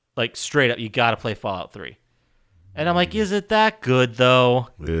 Like, straight up, you got to play Fallout 3. And I'm like, is it that good, though?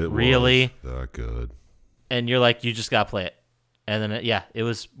 It Really? was that good. And you're like, you just got to play it. And then, it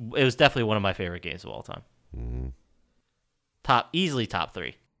was definitely one of my favorite games of all time. Easily top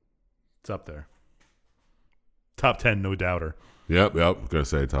 3. It's up there. Top 10, no doubter. Yep. I'm gonna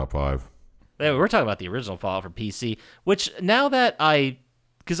say top 5. Yeah, we're talking about the original Fallout for PC, which now that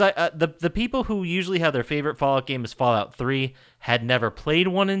the people who usually have their favorite Fallout game is Fallout 3 had never played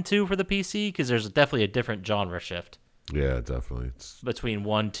 1 and 2 for the PC because there's definitely a different genre shift Yeah, definitely. It's between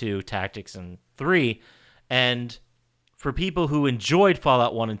 1, 2, Tactics, and 3. And for people who enjoyed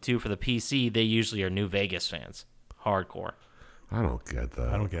Fallout 1 and 2 for the PC, they usually are New Vegas fans. Hardcore. I don't get that.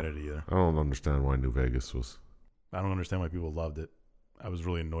 I don't get it either. I don't understand why New Vegas was. I don't understand why people loved it. I was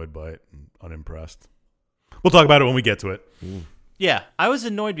really annoyed by it and unimpressed. We'll talk about it when we get to it. Yeah, I was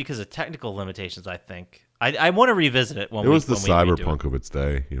annoyed because of technical limitations, I think. I want to revisit it when It was the when we redo it. cyberpunk of its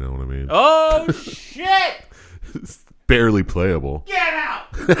day. You know what I mean? Oh, shit! It's barely playable. Get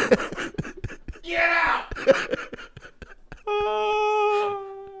out! Get out!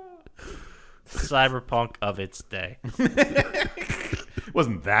 Cyberpunk of its day. It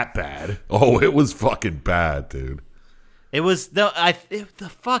wasn't that bad. Oh, it was fucking bad, dude. It was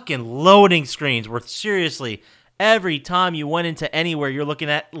the fucking loading screens were seriously every time you went into anywhere, you're looking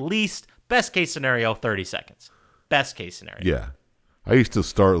at least best case scenario 30 seconds. Best case scenario. Yeah. I used to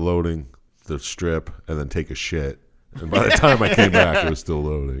start loading the strip and then take a shit. And by the time I came back, it was still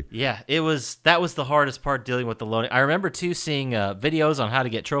loading. Yeah, that was the hardest part, dealing with the loading. I remember too seeing videos on how to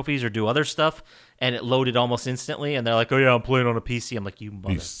get trophies or do other stuff, and it loaded almost instantly. And they're like, "Oh yeah, I'm playing on a PC." I'm like, "You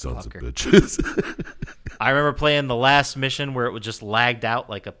You sons of motherfucker!" bitches. I remember playing the last mission where it was just lagged out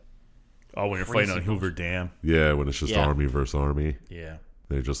like a. Oh, when you're fighting on Crazy Hoover Dam. Yeah, when it's just Yeah. army versus army. Yeah.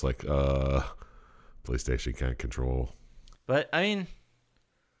 They're just like, PlayStation can't control. But I mean,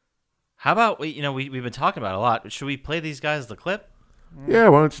 how about we've been talking about it a lot. Should we play these guys the clip? Yeah,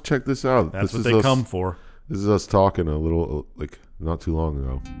 why don't you check this out? That's this what is they us, come for. This is us talking a little, like, not too long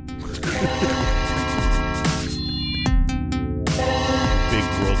ago.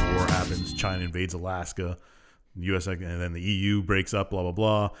 World War happens. China invades Alaska. The U.S. and then the EU breaks up, blah, blah,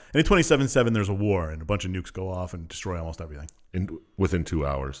 blah. And in 27-7, there's a war, and a bunch of nukes go off and destroy almost everything. Within 2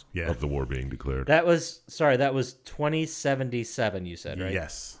 hours Yeah. of the war being declared. That was 2077. You said, right?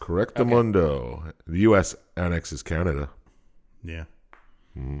 Yes. Correctamundo. The U.S. annexes Canada. Yeah.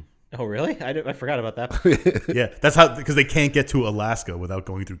 Oh, really? I forgot about that. Yeah. That's how, because they can't get to Alaska without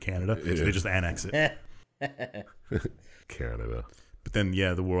going through Canada, so they just annex it. Canada. But then,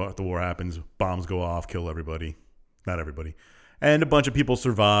 yeah, the war happens. Bombs go off, kill everybody. Not everybody. And a bunch of people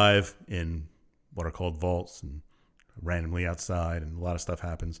survive in what are called vaults and randomly outside, and a lot of stuff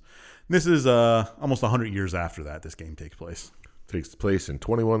happens. And this is almost 100 years after that this game takes place. Takes place in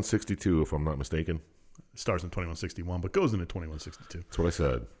 2162, if I'm not mistaken. It starts in 2161, but goes into 2162. That's what I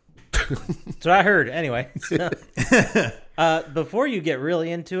said. That's what I heard. Anyway, before you get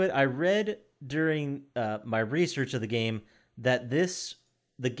really into it, I read during my research of the game that the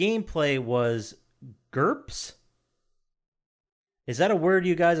gameplay was GURPS. Is that a word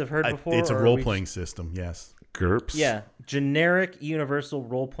you guys have heard before? It's a role-playing system, yes. GURPS? Yeah, generic universal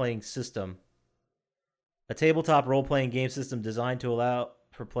role-playing system. A tabletop role-playing game system designed to allow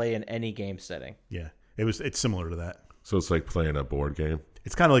for play in any game setting. Yeah, it's similar to that. So it's like playing a board game?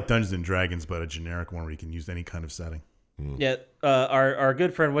 It's kind of like Dungeons and Dragons, but a generic one where you can use any kind of setting. Yeah, our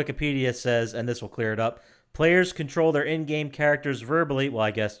good friend Wikipedia says, and this will clear it up, players control their in-game characters verbally, well,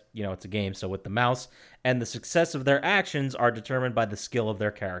 I guess, it's a game, so with the mouse, and the success of their actions are determined by the skill of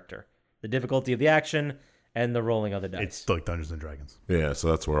their character, the difficulty of the action, and the rolling of the dice. It's like Dungeons and Dragons. Yeah, so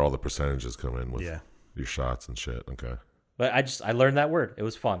that's where all the percentages come in with Yeah. your shots and shit. Okay. But I learned that word. It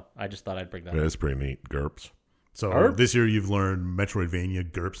was fun. I just thought I'd bring that Yeah, up. it's pretty neat. GURPS. So GURPS? this year you've learned Metroidvania,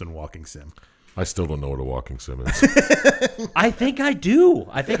 GURPS, and Walking Sim. I still don't know what a walking sim is. I think I do.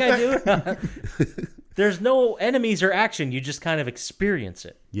 There's no enemies or action. You just kind of experience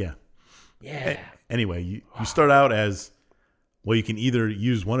it. Yeah. Yeah. Anyway, you start out as, well, you can either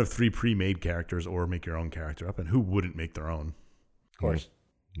use one of 3 pre-made characters or make your own character up, and who wouldn't make their own? Of course.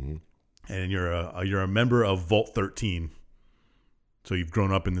 And you're a member of Vault 13. So you've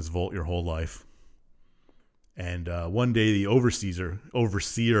grown up in this vault your whole life. And one day the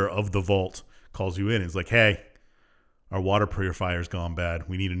overseer of the vault calls you in and is like, hey, our water purifier's gone bad.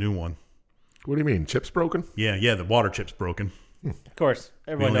 We need a new one. What do you mean? Chip's broken? Yeah, the water chip's broken. Of course.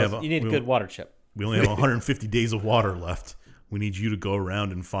 Everyone only knows have you need a good water chip. We only have 150 days of water left. We need you to go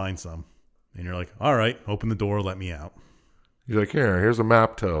around and find some. And you're like, all right, open the door, let me out. He's like, here's a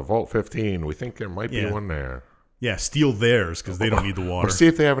map to Vault 15. We think there might be Yeah. one there. Yeah, steal theirs because they don't need the water. Or see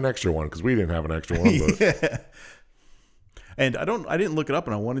if they have an extra one, because we didn't have an extra one. But Yeah. And I didn't look it up,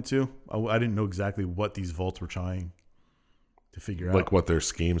 and I wanted to. I didn't know exactly what these vaults were trying to figure out. like what their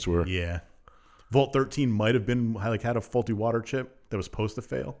schemes were. Yeah. Vault 13 might have been had a faulty water chip that was supposed to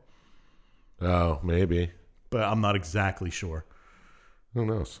fail, Oh, maybe. but I'm not exactly sure. Who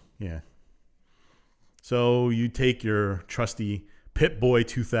knows? Yeah. So you take your trusty Pip-Boy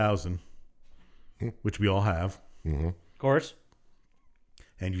 2000, which we all have, Of course.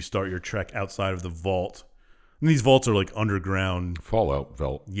 and you start your trek outside of the vault. And these vaults are like underground. Fallout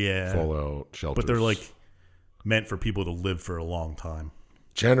Vault. Yeah. Fallout shelters. But they're like meant for people to live for a long time.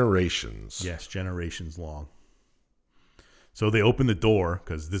 generations. Yes, generations long. So they open the door,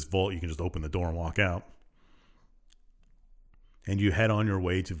 because this vault, you can just open the door and walk out. And you head on your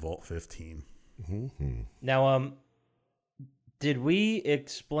way to Vault 15. Now, did we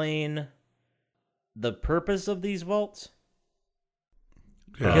explain the purpose of these vaults?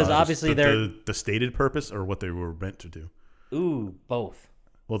 Because obviously they're... The stated purpose or what they were meant to do? Ooh, both.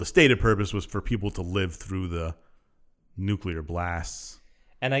 Well, the stated purpose was for people to live through the nuclear blasts.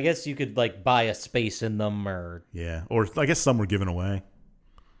 And I guess you could buy a space in them, or Yeah. Or I guess some were given away.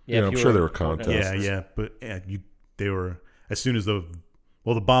 Yeah, if I'm you sure there were contests. Yeah. But they were, as soon as the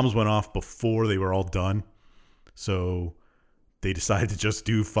bombs went off before they were all done. So they decided to just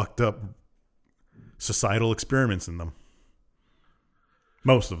do fucked up societal experiments in them.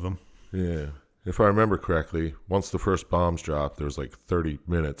 Most of them. Yeah. If I remember correctly, once the first bombs dropped, there was 30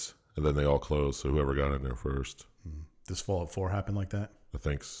 minutes, and then they all closed, so whoever got in there first. Does Fallout 4 happen like that? I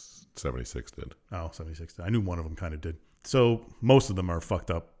think 76 did. Oh, 76. I knew one of them kind of did. So most of them are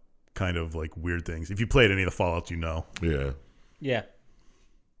fucked up, kind of weird things. If you played any of the Fallouts, you know. Yeah. yeah.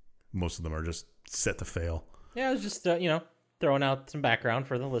 Most of them are just set to fail. Yeah, I was just, throwing out some background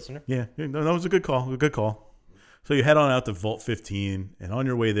for the listener. Yeah, no, that was a good call. A good call. So you head on out to Vault 15, and on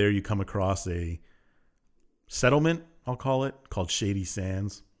your way there, you come across a settlement, I'll call it, called Shady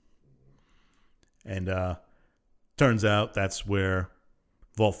Sands. And turns out that's where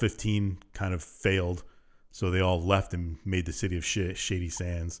Vault 15 kind of failed. So they all left and made the city of Shady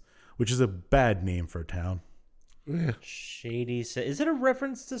Sands, which is a bad name for a town. Yeah. Shady. Is it a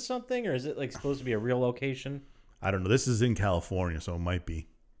reference to something, or is it like supposed to be a real location? I don't know. This is in California, so it might be.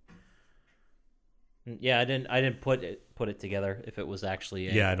 Yeah, I didn't put it together if it was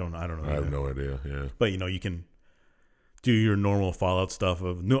actually. Yeah, I don't know. I have no idea. Yeah. But you can do your normal Fallout stuff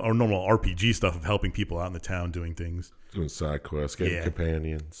or normal RPG stuff of helping people out in the town doing things. Doing side quests, getting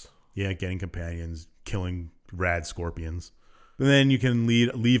companions. Yeah, getting companions, killing rad scorpions. And then you can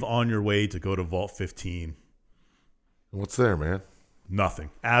leave on your way to go to Vault 15. What's there, man?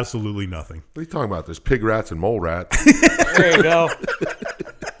 Nothing. Absolutely nothing. What are you talking about? There's pig rats and mole rats. There you go.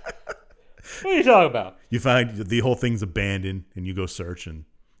 What are you talking about? You find the whole thing's abandoned, and you go search, and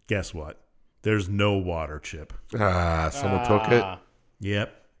guess what? There's no water chip. Someone took it.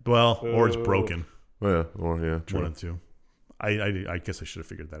 Yep. Well, or it's broken. Yeah, well, yeah, true. One of two. I guess I should have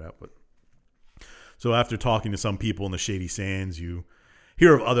figured that out. But so after talking to some people in the Shady Sands, you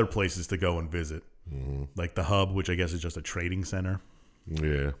hear of other places to go and visit, like the Hub, which I guess is just a trading center.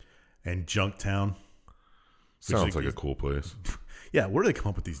 Yeah. And Junktown. Sounds like a cool place. Yeah, where do they come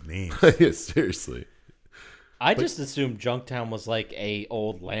up with these names? Yeah, seriously. I just assumed Junktown was like a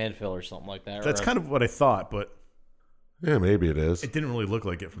old landfill or something like that. That's kind of what I thought, but yeah, maybe it is. It didn't really look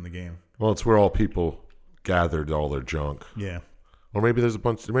like it from the game. Well, it's where all people gathered all their junk. Yeah. Or maybe there's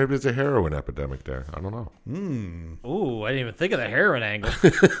a heroin epidemic there. I don't know. Ooh, I didn't even think of the heroin angle.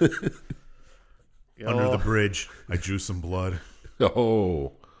 Under the bridge, I drew some blood.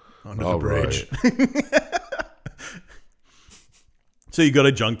 Oh. Under the bridge. Right. So you go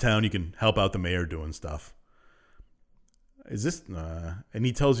to Junktown, you can help out the mayor doing stuff. Is this and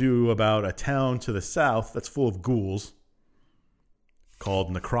he tells you about a town to the south that's full of ghouls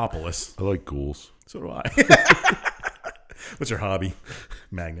called Necropolis. I like ghouls. So do I. What's your hobby?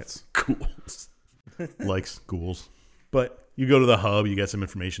 Magnets. Ghouls. Likes ghouls. But you go to the Hub, you get some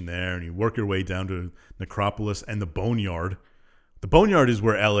information there, and you work your way down to Necropolis and the Boneyard. The Boneyard is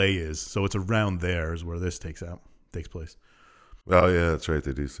where LA is, so it's around there is where this takes place. Oh, yeah, that's right.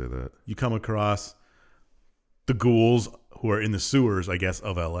 They do say that. You come across the ghouls who are in the sewers, I guess,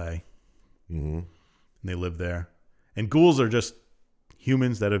 of LA. Mm-hmm. And they live there. And ghouls are just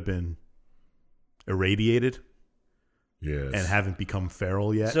humans that have been irradiated. Yes. And haven't become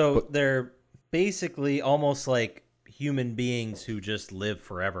feral yet. So they're basically almost like human beings who just live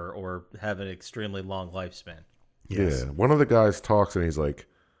forever or have an extremely long lifespan. Yes. Yeah. One of the guys talks and he's like,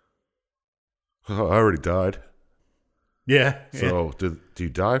 oh, I already died. Yeah. So do you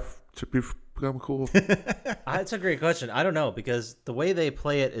die to become cool? That's a great question. I don't know, because the way they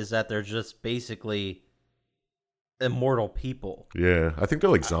play it is that they're just basically immortal people. Yeah. I think they're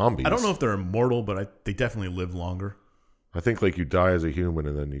like zombies. I don't know if they're immortal, but they definitely live longer. I think like you die as a human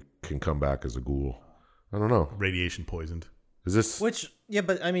and then you can come back as a ghoul. I don't know. Radiation poisoned. Is this... Which, yeah,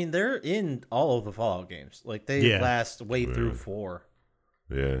 but I mean, they're in all of the Fallout games. Like, they last way through 4.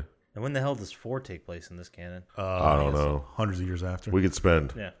 Yeah. And when the hell does 4 take place in this canon? I don't know. Hundreds of years after. We could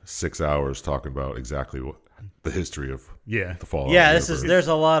spend 6 hours talking about exactly what the history of the Fallout. Yeah, there's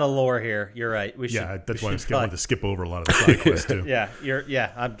a lot of lore here. You're right. That's why I wanted to skip over a lot of the side quests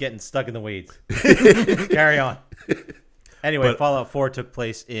too. I'm getting stuck in the weeds. Carry on. Anyway, Fallout 4 took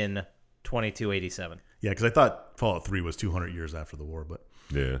place in 2287. Yeah, because I thought Fallout 3 was 200 years after the war, but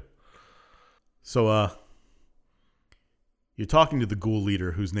yeah. So you're talking to the ghoul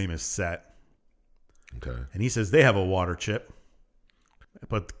leader whose name is Set. Okay. And he says they have a water chip,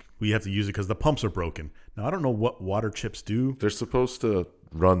 but we have to use it because the pumps are broken. Now, I don't know what water chips do. They're supposed to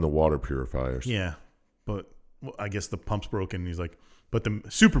run the water purifiers. Yeah, but I guess the pump's broken. He's like, but the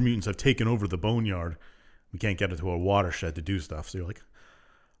super mutants have taken over the boneyard. We can't get it to a watershed to do stuff. So you're like,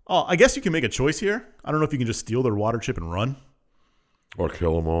 oh, I guess you can make a choice here. I don't know if you can just steal their water chip and run. Or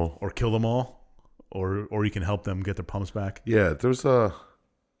kill them all. Or kill them all. Or you can help them get their pumps back. Yeah, there's a...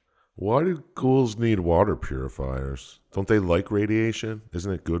 Why do ghouls need water purifiers? Don't they like radiation?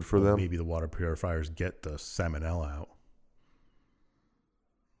 Isn't it good for them? Maybe the water purifiers get the salmonella out.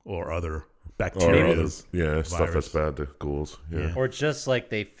 Or other bacteria. Stuff that's bad to ghouls. Yeah. Or just like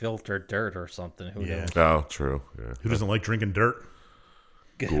they filter dirt or something. Who knows? Oh, true. Yeah. Who doesn't like drinking dirt?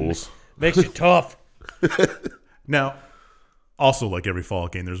 Ghouls. Makes you tough. Now, also like every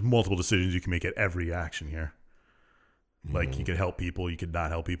Fallout game, there's multiple decisions you can make at every action here. Like you could help people, you could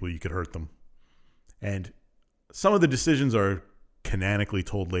not help people, you could hurt them. And some of the decisions are canonically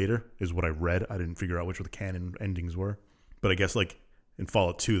told later, is what I read. I didn't figure out which of the canon endings were. But I guess like in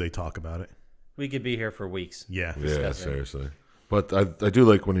Fallout 2, they talk about it. We could be here for weeks. Yeah. Yeah, seriously. But I do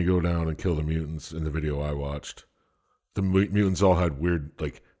like when you go down and kill the mutants in the video I watched. The mutants all had weird,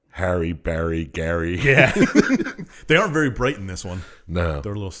 like, Harry, Barry, Gary. Yeah. They aren't very bright in this one. No.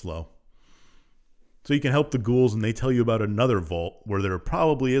 They're a little slow. So you can help the ghouls, and they tell you about another vault where there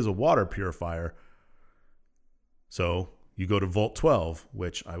probably is a water purifier. So you go to Vault 12,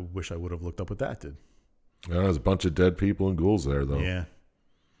 which I wish I would have looked up what that did. There's a bunch of dead people and ghouls there, though. Yeah.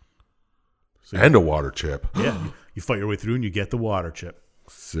 So And a water chip. yeah. You fight your way through, and you get the water chip.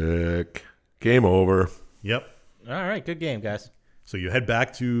 Sick. Game over. Yep. All right, good game, guys. So you head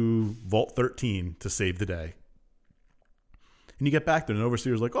back to Vault 13 to save the day. And you get back there, and the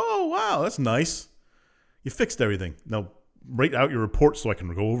overseer's like, oh, wow, that's nice. You fixed everything. Now, write out your reports so I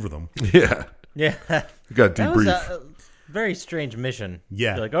can go over them. Yeah. Yeah. You got to That was debrief. a very strange mission.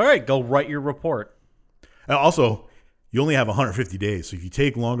 Yeah. You're like, all right, go write your report. And also, you only have 150 days. So if you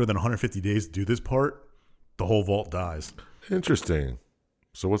take longer than 150 days to do this part, the whole vault dies. Interesting.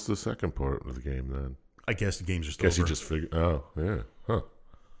 So what's the second part of the game then? I guess the game's just Guess over. you just figured. Oh, yeah. Huh.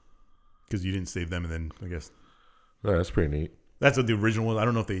 Because you didn't save them, and then I guess Yeah, that's pretty neat. that's what the original was. I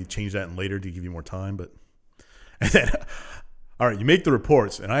don't know if they changed that in later to give you more time, but and then all right, you make the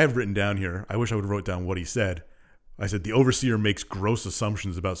reports, and I have written down here. I wish I would have wrote down what he said. I said the overseer makes gross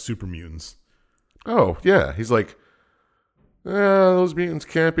assumptions about super mutants. Oh, yeah. He's like, those mutants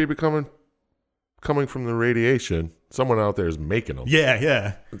can't be coming from the radiation. Someone out there is making them. Yeah,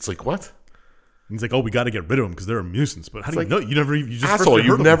 yeah. It's like, what? And he's like, oh, we got to get rid of them because they're nuisance. But how do It's you like, know? You never, you just Asshole, first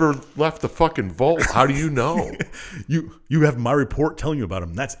you've heard of never left the fucking vault. How do you know? them. You have my report telling you about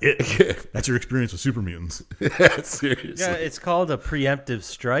them. That's it. That's your experience with super mutants. Yeah, seriously. Yeah, it's called a preemptive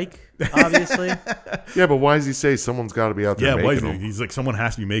strike, obviously. Yeah, but why does he say someone's got to be out there Yeah, why making is them? he? He's like, someone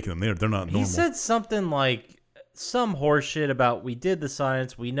has to be making them. They're not normal. He said something like some horseshit about we did the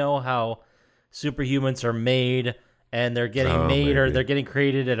science, we know how superhumans are made, and they're getting made or maybe. they're getting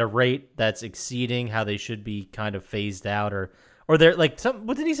created at a rate that's exceeding how they should be kind of phased out, or they're like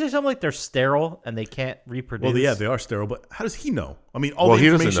what did he say? Something like they're sterile and they can't reproduce. Well, yeah, they are sterile, but how does he know? I mean, all Well, the he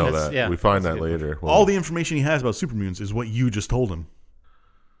doesn't information know has- that. yeah, we find that's that a good later. all the information he has about super mutants is what you just told him.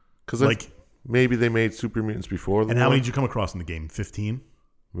 Because like- maybe they made super mutants before the And war. how many did you come across in the game? 15?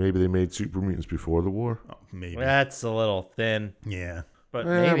 Maybe they made super mutants before the war. Oh, maybe. That's a little thin, Yeah. but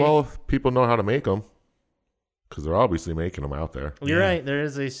Yeah, maybe. well, people know how to make them because they're obviously making them out there. You're Yeah. right. There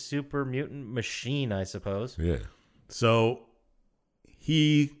is a super mutant machine, I suppose. Yeah. So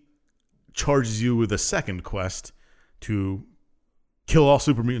he charges you with a second quest to kill all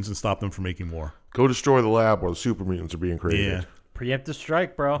super mutants and stop them from making more. Go destroy the lab where the super mutants are being created. Yeah. Preemptive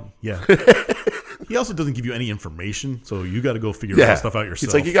strike, bro. Yeah. He also doesn't give you any information, so you got to go figure Yeah. that stuff out yourself.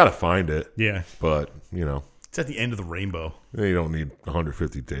 It's like you got to find it, yeah. but, you know, It's at the end of the rainbow. you don't need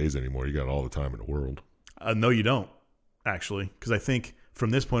 150 days anymore. You got all the time in the world. No, you don't, actually, because I think from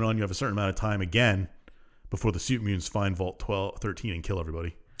this point on, you have a certain amount of time again before the super mutants find Vault 13 and kill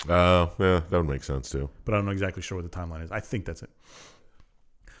everybody. Yeah, that would make sense too. But I'm not exactly sure what the timeline is. I think that's it.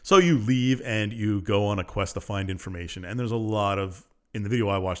 So you leave and you go on a quest to find information, and there's a lot of in the video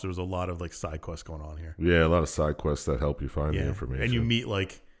I watched. There was a lot of like side quests going on here. Yeah, a lot of side quests that help you find the information. and you meet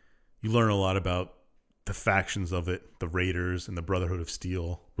you learn a lot about the factions of it, the Raiders and the Brotherhood of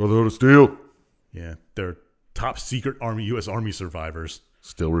Steel. Brotherhood of Steel. Yeah, they're top secret U.S. Army survivors.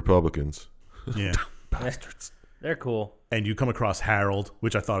 Still Republicans. Yeah, Bastards. They're cool. and you come across Harold,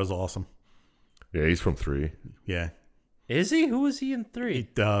 which I thought was awesome. Yeah, he's from 3. Yeah, Is he? Who was he in 3?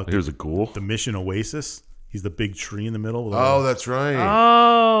 He was a ghoul. the Mission Oasis. He's the big tree in the middle. with Oh, that's right.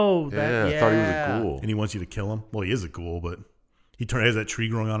 Oh, yeah, I thought he was a ghoul. and he wants you to kill him. Well, he is a ghoul, but he has that tree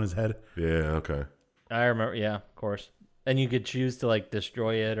growing on his head. Yeah, okay. I remember. Yeah, of course. And you could choose to like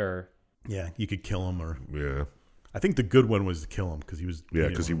destroy it or. Yeah, you could kill him, or Yeah. I think the good one was to kill him because he was. Yeah,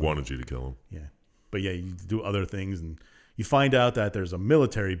 because he wanted you to kill him. Yeah, but yeah, you do other things, and you find out that there's a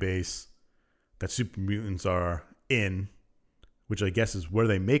military base that super mutants are in, which I guess is where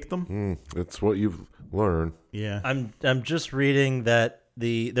they make them. That's what you've learned. Yeah, I'm just reading that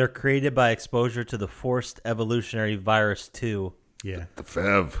they're created by exposure to the forced evolutionary virus 2, yeah, The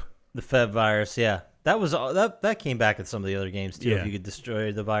Fev. the Fev virus. Yeah, that was that came back in some of the other games too. Yeah. If you could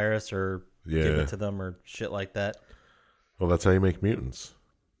destroy the virus or give Yeah. it to them or shit like that. Well, that's how you make mutants.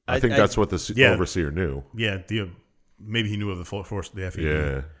 I I- think I- that's what the Yeah. overseer knew. yeah. Maybe he knew of the force, the FEV.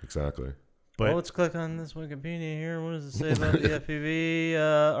 Yeah, exactly. but Well, let's click on this Wikipedia here. What does it say about the FEV?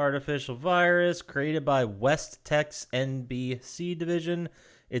 Artificial virus created by West Tech's NBC division.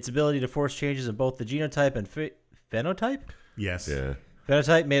 Its ability to force changes in both the genotype and phenotype. yes, Yeah.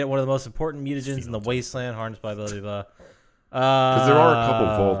 Phenotype made it one of the most important mutagens in the wasteland, harnessed by blah, blah, blah. Because there are a couple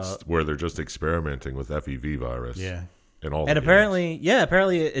vaults where they're just experimenting with FEV virus. yeah. in all. And the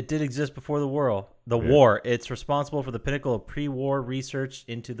apparently it did exist before the war. It's responsible for the pinnacle of pre-war research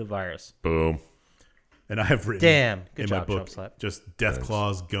into the virus. Boom. And I have written Damn. Good in job, my book Trump Slap. just death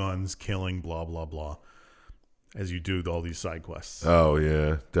claws, guns, killing, blah, blah, blah, as you do all these side quests. Oh,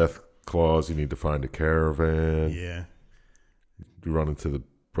 yeah. Death claws. You need to find a caravan. Yeah. You run into the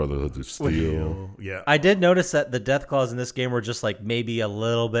Brotherhood of Steel. Yeah. I did notice that the death claws in this game were just like maybe a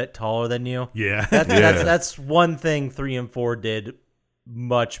little bit taller than you. Yeah. That's one thing 3 and 4 did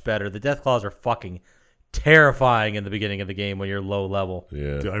much better. The death claws are fucking terrifying in the beginning of the game when you're low level.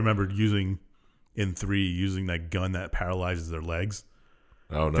 Yeah. Dude, I remember using that gun that paralyzes their legs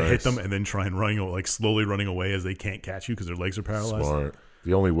Oh, nice. to hit them and then try and slowly running away as they can't catch you because their legs are paralyzed. Smart.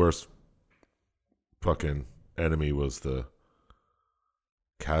 The only worst fucking enemy was the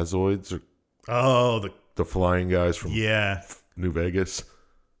Kazoids, or Oh, the flying guys from New Vegas.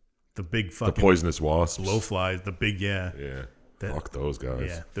 the big The fucking poisonous wasps. blowflies, the big Yeah. That- Fuck those guys.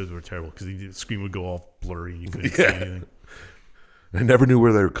 Yeah, those were terrible because the screen would go all blurry and you couldn't see anything. I never knew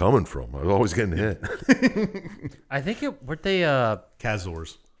where they were coming from. I was always getting hit. I think weren't they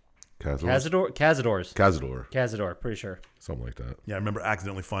Kazors. Kazors? Cazador, pretty sure. Something like that. Yeah, I remember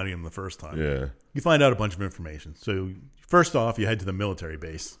accidentally finding them the first time. Yeah. You find out a bunch of information. So first off, you head to the military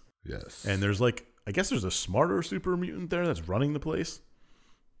base, Yes. and there's I guess there's a smarter super mutant there that's running the place,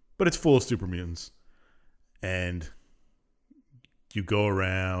 but it's full of super mutants, and you go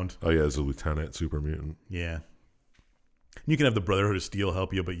around. Oh, yeah, there's a lieutenant super mutant. Yeah. You can have the Brotherhood of Steel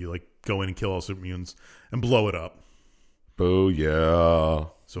help you, but you go in and kill all super mutants and blow it up. Oh, yeah.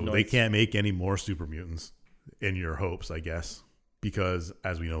 So they can't make any more super mutants in your hopes, I guess, because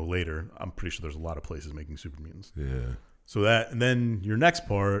as we know later, I'm pretty sure there's a lot of places making super mutants. Yeah. So and then your next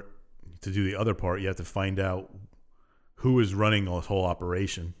part, to do the other part, you have to find out who is running this whole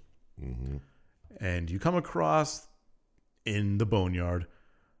operation. Mm-hmm. And you come across in the Boneyard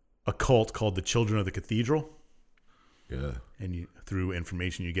a cult called the Children of the Cathedral. Yeah. And through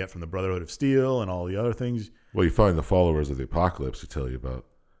information you get from the Brotherhood of Steel and all the other things. Well, you find the followers of the apocalypse who tell you about.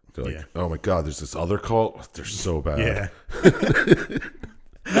 They're like, oh my God, there's this other cult. They're so bad. Yeah.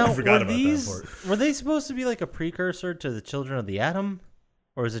 Now, I forgot about that part. Were they supposed to be like a precursor to the Children of the Atom?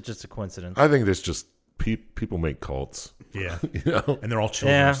 Or is it just a coincidence? I think there's just people make cults. Yeah. You know? And they're all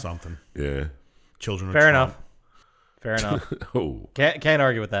children Yeah. of something. Yeah. Children of Fair Trump. enough. Fair enough. Oh. Can't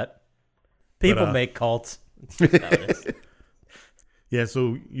argue with that. People But, make cults. That's just how it is. Yeah,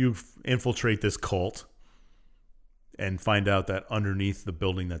 so you infiltrate this cult and find out that underneath the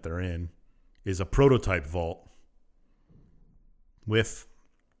building that they're in is a prototype vault with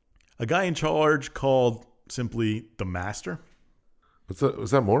a guy in charge called simply the Master.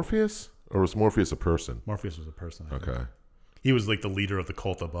 Was that Morpheus? Or was Morpheus a person? Morpheus was a person. I think. Okay. He was like the leader of the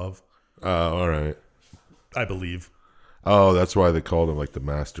cult above, All right. I believe. Oh, that's why they called him like the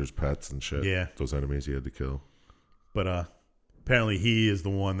Master's pets and shit. Yeah. Those enemies he had to kill. But apparently he is the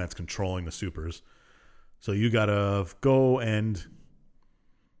one that's controlling the supers. So you gotta go and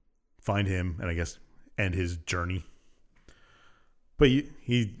find him and I guess end his journey. But you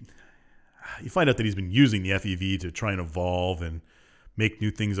find out that he's been using the FEV to try and evolve and make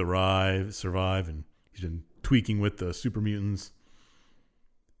new things survive, and he's been tweaking with the super mutants.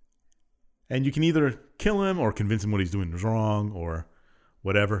 And you can either kill him or convince him what he's doing is wrong or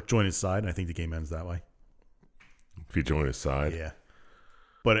whatever. Join his side, and I think the game ends that way. If you join his side. Yeah.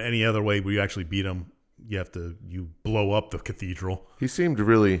 But any other way where you actually beat him, you blow up the cathedral. He seemed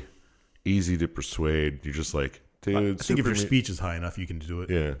really easy to persuade. You're just like, dude. I think if your speech is high enough, you can do it.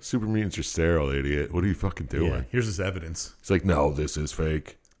 Yeah. Super mutants are sterile, idiot. What are you fucking doing? Yeah. Here's this evidence. It's like, no, this is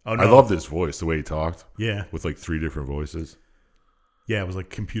fake. Oh, no. I love this voice, the way he talked. Yeah. With like 3 different voices. Yeah, it was like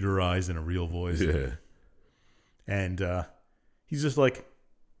computerized in a real voice. Yeah. And he's just like,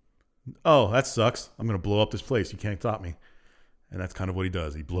 oh, that sucks. I'm going to blow up this place. You can't stop me. And that's kind of what he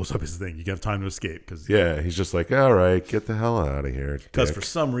does. He blows up his thing. You have time to escape. Yeah, he's just like, all right, get the hell out of here. Because dick. for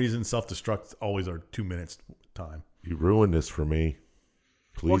some reason, self-destruct always are 2 minutes time. You ruined this for me.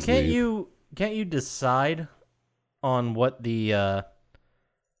 Please Well, can't leave. you decide on what the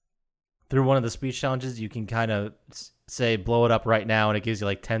through one of the speech challenges you can kind of say blow it up right now and it gives you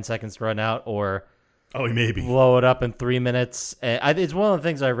like 10 seconds to run out, or Oh, maybe. blow it up in 3 minutes. It's one of the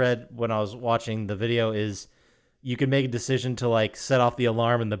things I read when I was watching the video is you can make a decision to like set off the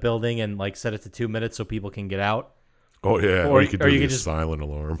alarm in the building and like set it to 2 minutes so people can get out. Oh, yeah. Or Or you could or do you the could just- silent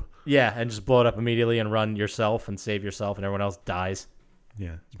alarm. Yeah, and just blow it up immediately and run yourself and save yourself and everyone else dies.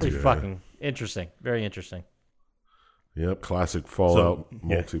 Yeah. Pretty Yeah. fucking interesting. Very interesting. Yep, classic Fallout yeah.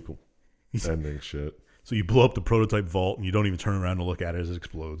 multiple ending shit. So you blow up the prototype vault and you don't even turn around to look at it as it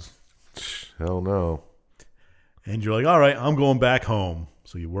explodes. Hell no. And you're like, all right, I'm going back home.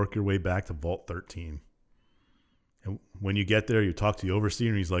 So you work your way back to Vault 13. And when you get there, you talk to the Overseer,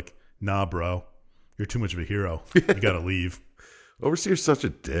 and he's like, nah, bro, you're too much of a hero. You got to leave. Overseer's such a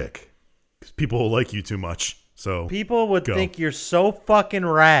dick. 'Cause people will like you too much. So People would go. think you're so fucking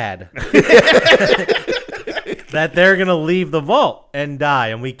rad that they're going to leave the vault and die,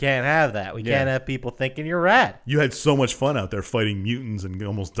 and we can't have that. We can't have people thinking you're rad. You had so much fun out there fighting mutants and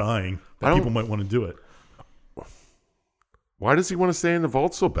almost dying that people might want to do it. Why does he want to stay in the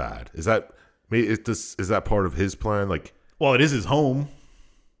vault so bad? Is that part of his plan? Like, Well, it is his home.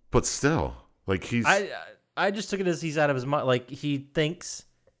 but still, like I just took it as he's out of his mind. Like, he thinks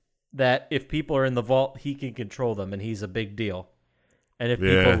that if people are in the vault, he can control them, and he's a big deal. And if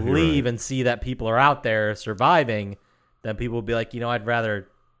Yeah, people you're leave right. and see that people are out there surviving, then people will be like, I'd rather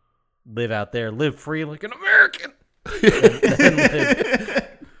live out there, live free like an American, than live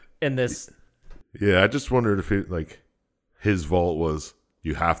in this. Yeah, I just wondered if his vault was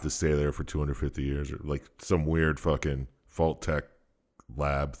you have to stay there for 250 years, or like some weird fucking vault tech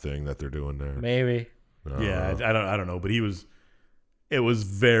lab thing that they're doing there. Maybe. Yeah, I don't know, but it was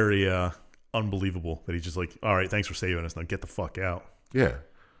very unbelievable that he's just like, all right, thanks for saving us. Now get the fuck out. Yeah.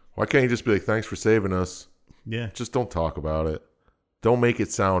 Why can't you just be like, thanks for saving us? Yeah, Just don't talk about it. Don't make it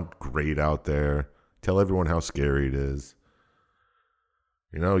sound great out there. Tell everyone how scary it is.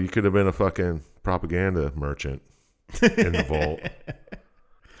 You could have been a fucking propaganda merchant in the vault.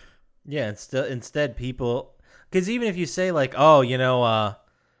 Yeah, instead people, because even if you say like, oh,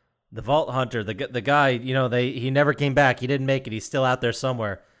 the Vault Hunter, the guy, he never came back, he didn't make it, he's still out there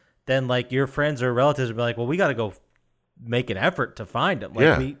somewhere, then like your friends or relatives would be like, well, we got to go make an effort to find him. Like,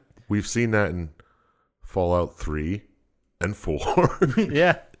 Yeah. We've seen that in Fallout 3 and 4.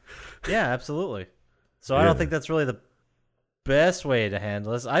 yeah, absolutely. So I don't think that's really the best way to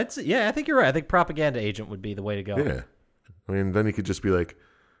handle this. I'd say, I think you're right. I think propaganda agent would be the way to go. Yeah. I mean, then he could just be like,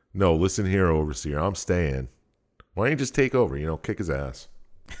 no, listen here, Overseer, I'm staying. Why don't you just take over, kick his ass?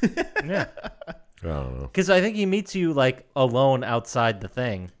 Yeah. I don't know. Because I think he meets you like alone outside the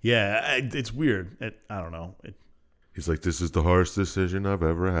thing. yeah, it's weird. I don't know. He's like, this is the hardest decision I've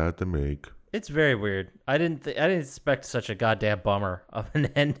ever had to make. It's very weird. I didn't expect such a goddamn bummer of an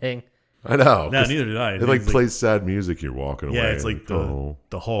ending. I know. No, 'cause neither did I. It like It's plays sad music. You're walking away. yeah, it's and like oh.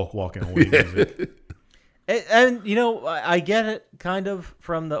 the Hulk walking away music. And I get it kind of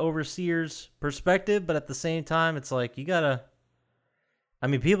from the Overseer's perspective, but at the same time, it's like you gotta. I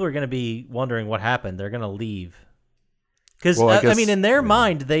mean, people are gonna be wondering what happened. They're gonna leave because Well, I guess- in their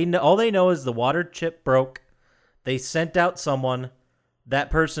mind, all they know is the water chip broke. They sent out someone. That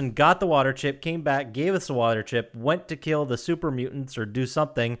person got the water chip, came back, gave us the water chip, went to kill the super mutants or do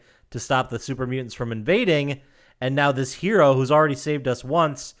something to stop the super mutants from invading, and now this hero who's already saved us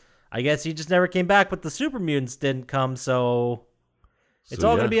once, I guess he just never came back, but the super mutants didn't come, so it's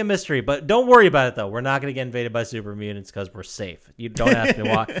all going to be a mystery. But don't worry about it, though. We're not going to get invaded by super mutants because we're safe. You don't ask me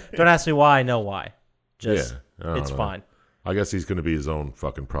why. Don't ask me why. I know why. Just, I don't it's know. fine. I guess he's going to be his own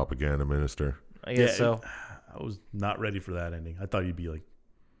fucking propaganda minister. I guess so. I was not ready for that ending. I thought you'd be like,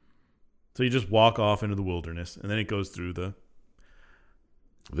 so you just walk off into the wilderness, and then it goes through the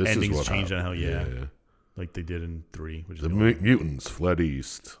This endings is what change on happened. how like they did in 3, which is The the only- mutants fled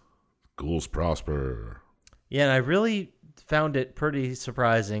east. Ghouls prosper. Yeah, and I really found it pretty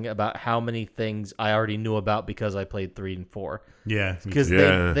surprising about how many things I already knew about because I played 3 and 4. yeah, Because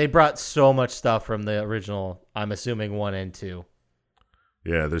Yeah. they brought so much stuff from the original, I'm assuming 1 and 2.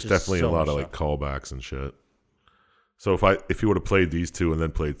 Yeah, there's Just definitely so a lot much of like callbacks and shit. So if you would have played these 2 and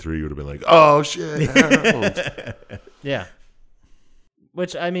then played 3, you would have been like, oh shit. Harold. Yeah.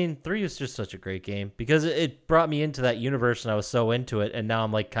 Which, I mean, 3 was just such a great game because it brought me into that universe and I was so into it. And now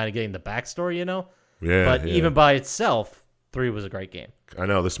I'm like kind of getting the backstory, Yeah. But yeah. even by itself, 3 was a great game. I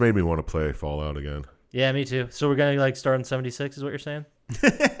know this made me want to play Fallout again. Yeah, me too. So we're going to like start in 76 is what you're saying?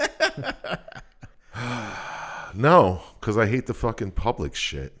 No, because I hate the fucking public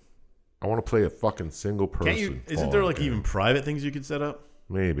shit. I want to play a fucking single person. Can't you? Isn't there Fallout like game. even private things you could set up?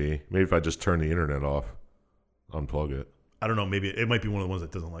 Maybe if I just turn the internet off, unplug it. I don't know. Maybe it might be one of the ones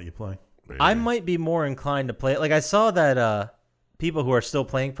that doesn't let you play. Maybe. I might be more inclined to play it. Like I saw that people who are still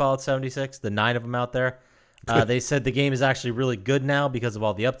playing Fallout 76, the 9 of them out there, they said the game is actually really good now because of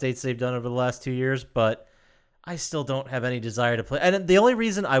all the updates they've done over the last 2 years, but I still don't have any desire to play. And the only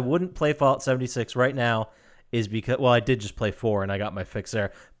reason I wouldn't play Fallout 76 right now is because, well, I did just play 4 and I got my fix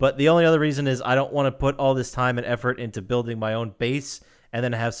there. But the only other reason is I don't want to put all this time and effort into building my own base and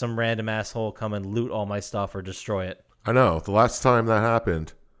then have some random asshole come and loot all my stuff or destroy it. I know. The last time that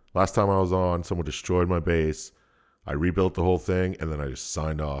happened, last time I was on, someone destroyed my base. I rebuilt the whole thing, and then I just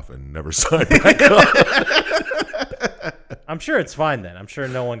signed off and never signed back up. I'm sure it's fine then. I'm sure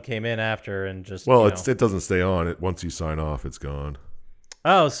no one came in after and just. Well, you it doesn't stay on. It once you sign off, it's gone.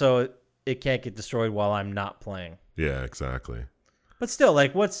 Oh, so it can't get destroyed while I'm not playing. Yeah, exactly. But still,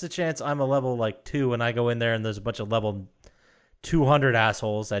 like, what's the chance I'm a level like 2 and I go in there and there's a bunch of level 200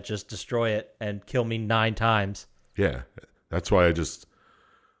 assholes that just destroy it and kill me 9 times? Yeah, that's why I just,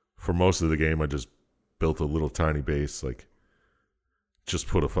 for most of the game, I just built a little tiny base, like, just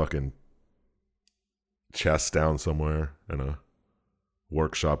put a fucking chest down somewhere and a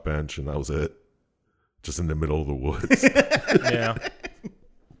workshop bench, and that was it. Just in the middle of the woods. Yeah.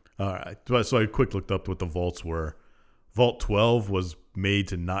 All right. So I quick looked up what the vaults were. Vault 12 was made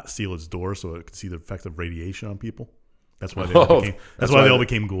to not seal its door so it could see the effect of radiation on people. That's why they all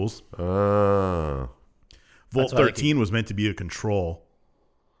became ghouls. Oh. Vault 13 was meant to be a control.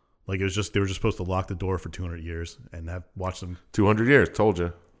 Like they were just supposed to lock the door for 200 years and watch them. 200 years, told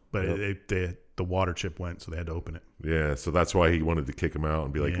you. But the water chip went, so they had to open it. Yeah, so that's why he wanted to kick him out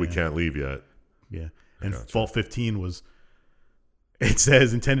and be like, we can't leave yet. Yeah. And Vault 15 was, it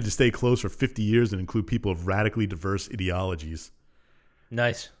says, intended to stay closed for 50 years and include people of radically diverse ideologies.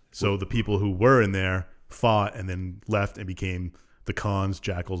 Nice. So the people who were in there fought and then left and became the Khans,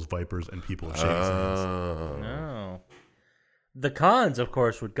 Jackals, Vipers, and people of Shady Sands. Oh. The Khans, of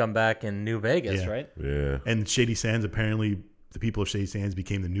course, would come back in New Vegas, right? Yeah. And Shady Sands, apparently, the people of Shady Sands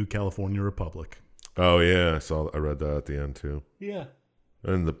became the new California Republic. Oh, yeah. I read that at the end, too. Yeah.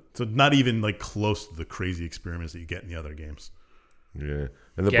 And so not even like close to the crazy experiments that you get in the other games. Yeah.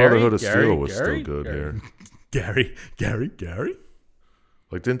 And the Brotherhood of Steel was still good here. Gary?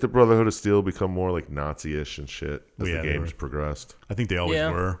 Like, didn't the Brotherhood of Steel become more like Nazi-ish and shit as the games progressed? I think they always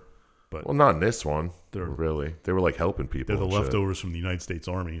were. But well, not in this one. They were like helping people. They're the leftovers from the United States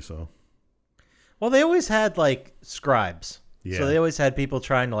Army, so. Well, they always had like scribes. Yeah. So they always had people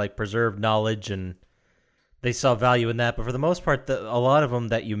trying to like preserve knowledge, and they saw value in that. But for the most part, a lot of them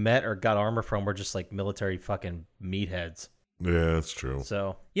that you met or got armor from were just like military fucking meatheads. Yeah, that's true.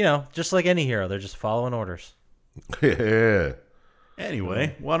 So, just like any hero, they're just following orders. Yeah.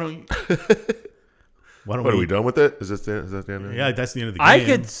 Anyway, why don't What are we done with it? Is that the end of it? Yeah, that's the end of the game.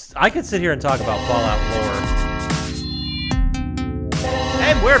 I could sit here and talk about Fallout lore.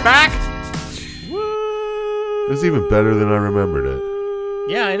 And we're back. It was even better than I remembered it.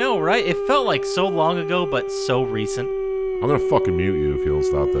 Yeah, I know, right? It felt like so long ago, but so recent. I'm gonna fucking mute you if you don't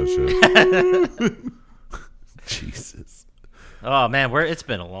stop that shit. Jesus. Oh man, it's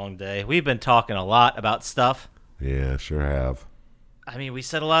been a long day. We've been talking a lot about stuff. Yeah, sure have. I mean, we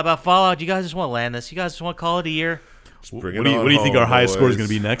said a lot about Fallout. You guys just want to land this? You guys just want to call it a year? What do you think our highest score is going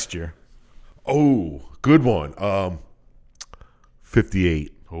to be next year? Oh, good one.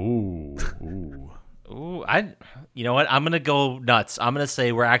 58. Ooh. You know what? I'm going to go nuts. I'm going to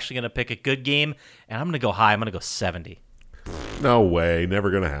say we're actually going to pick a good game, and I'm going to go high. I'm going to go 70. No way. Never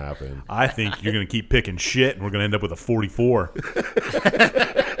going to happen. I think you're going to keep picking shit, and we're going to end up with a 44.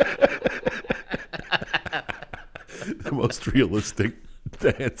 The most realistic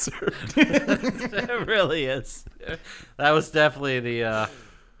answer. It really is. That was definitely the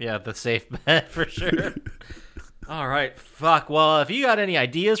safe bet for sure. All right, fuck. Well, if you got any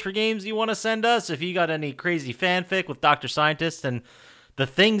ideas for games you want to send us, if you got any crazy fanfic with Dr. Scientist and the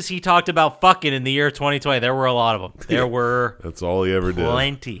things he talked about fucking in the year 2020, there were a lot of them. There were That's all he ever did.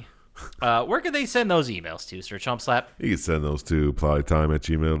 Plenty. Where can they send those emails to, Sir Chumpslap? You can send those to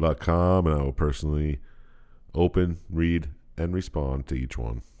plottytime@gmail.com, and I will personally open, read, and respond to each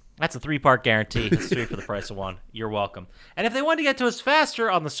one. That's a 3-part guarantee. It's 3 for the price of 1. You're welcome. And if they want to get to us faster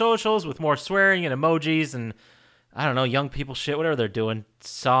on the socials with more swearing and emojis and, I don't know, young people shit, whatever they're doing,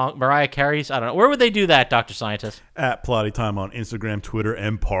 Mariah Carey's, I don't know. Where would they do that, Dr. Scientist? At Plotty Time on Instagram, Twitter,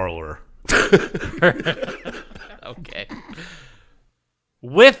 and Parler. Okay.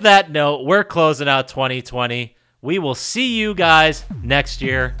 With that note, we're closing out 2020. We will see you guys next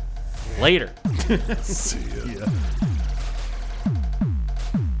year. Later. See ya.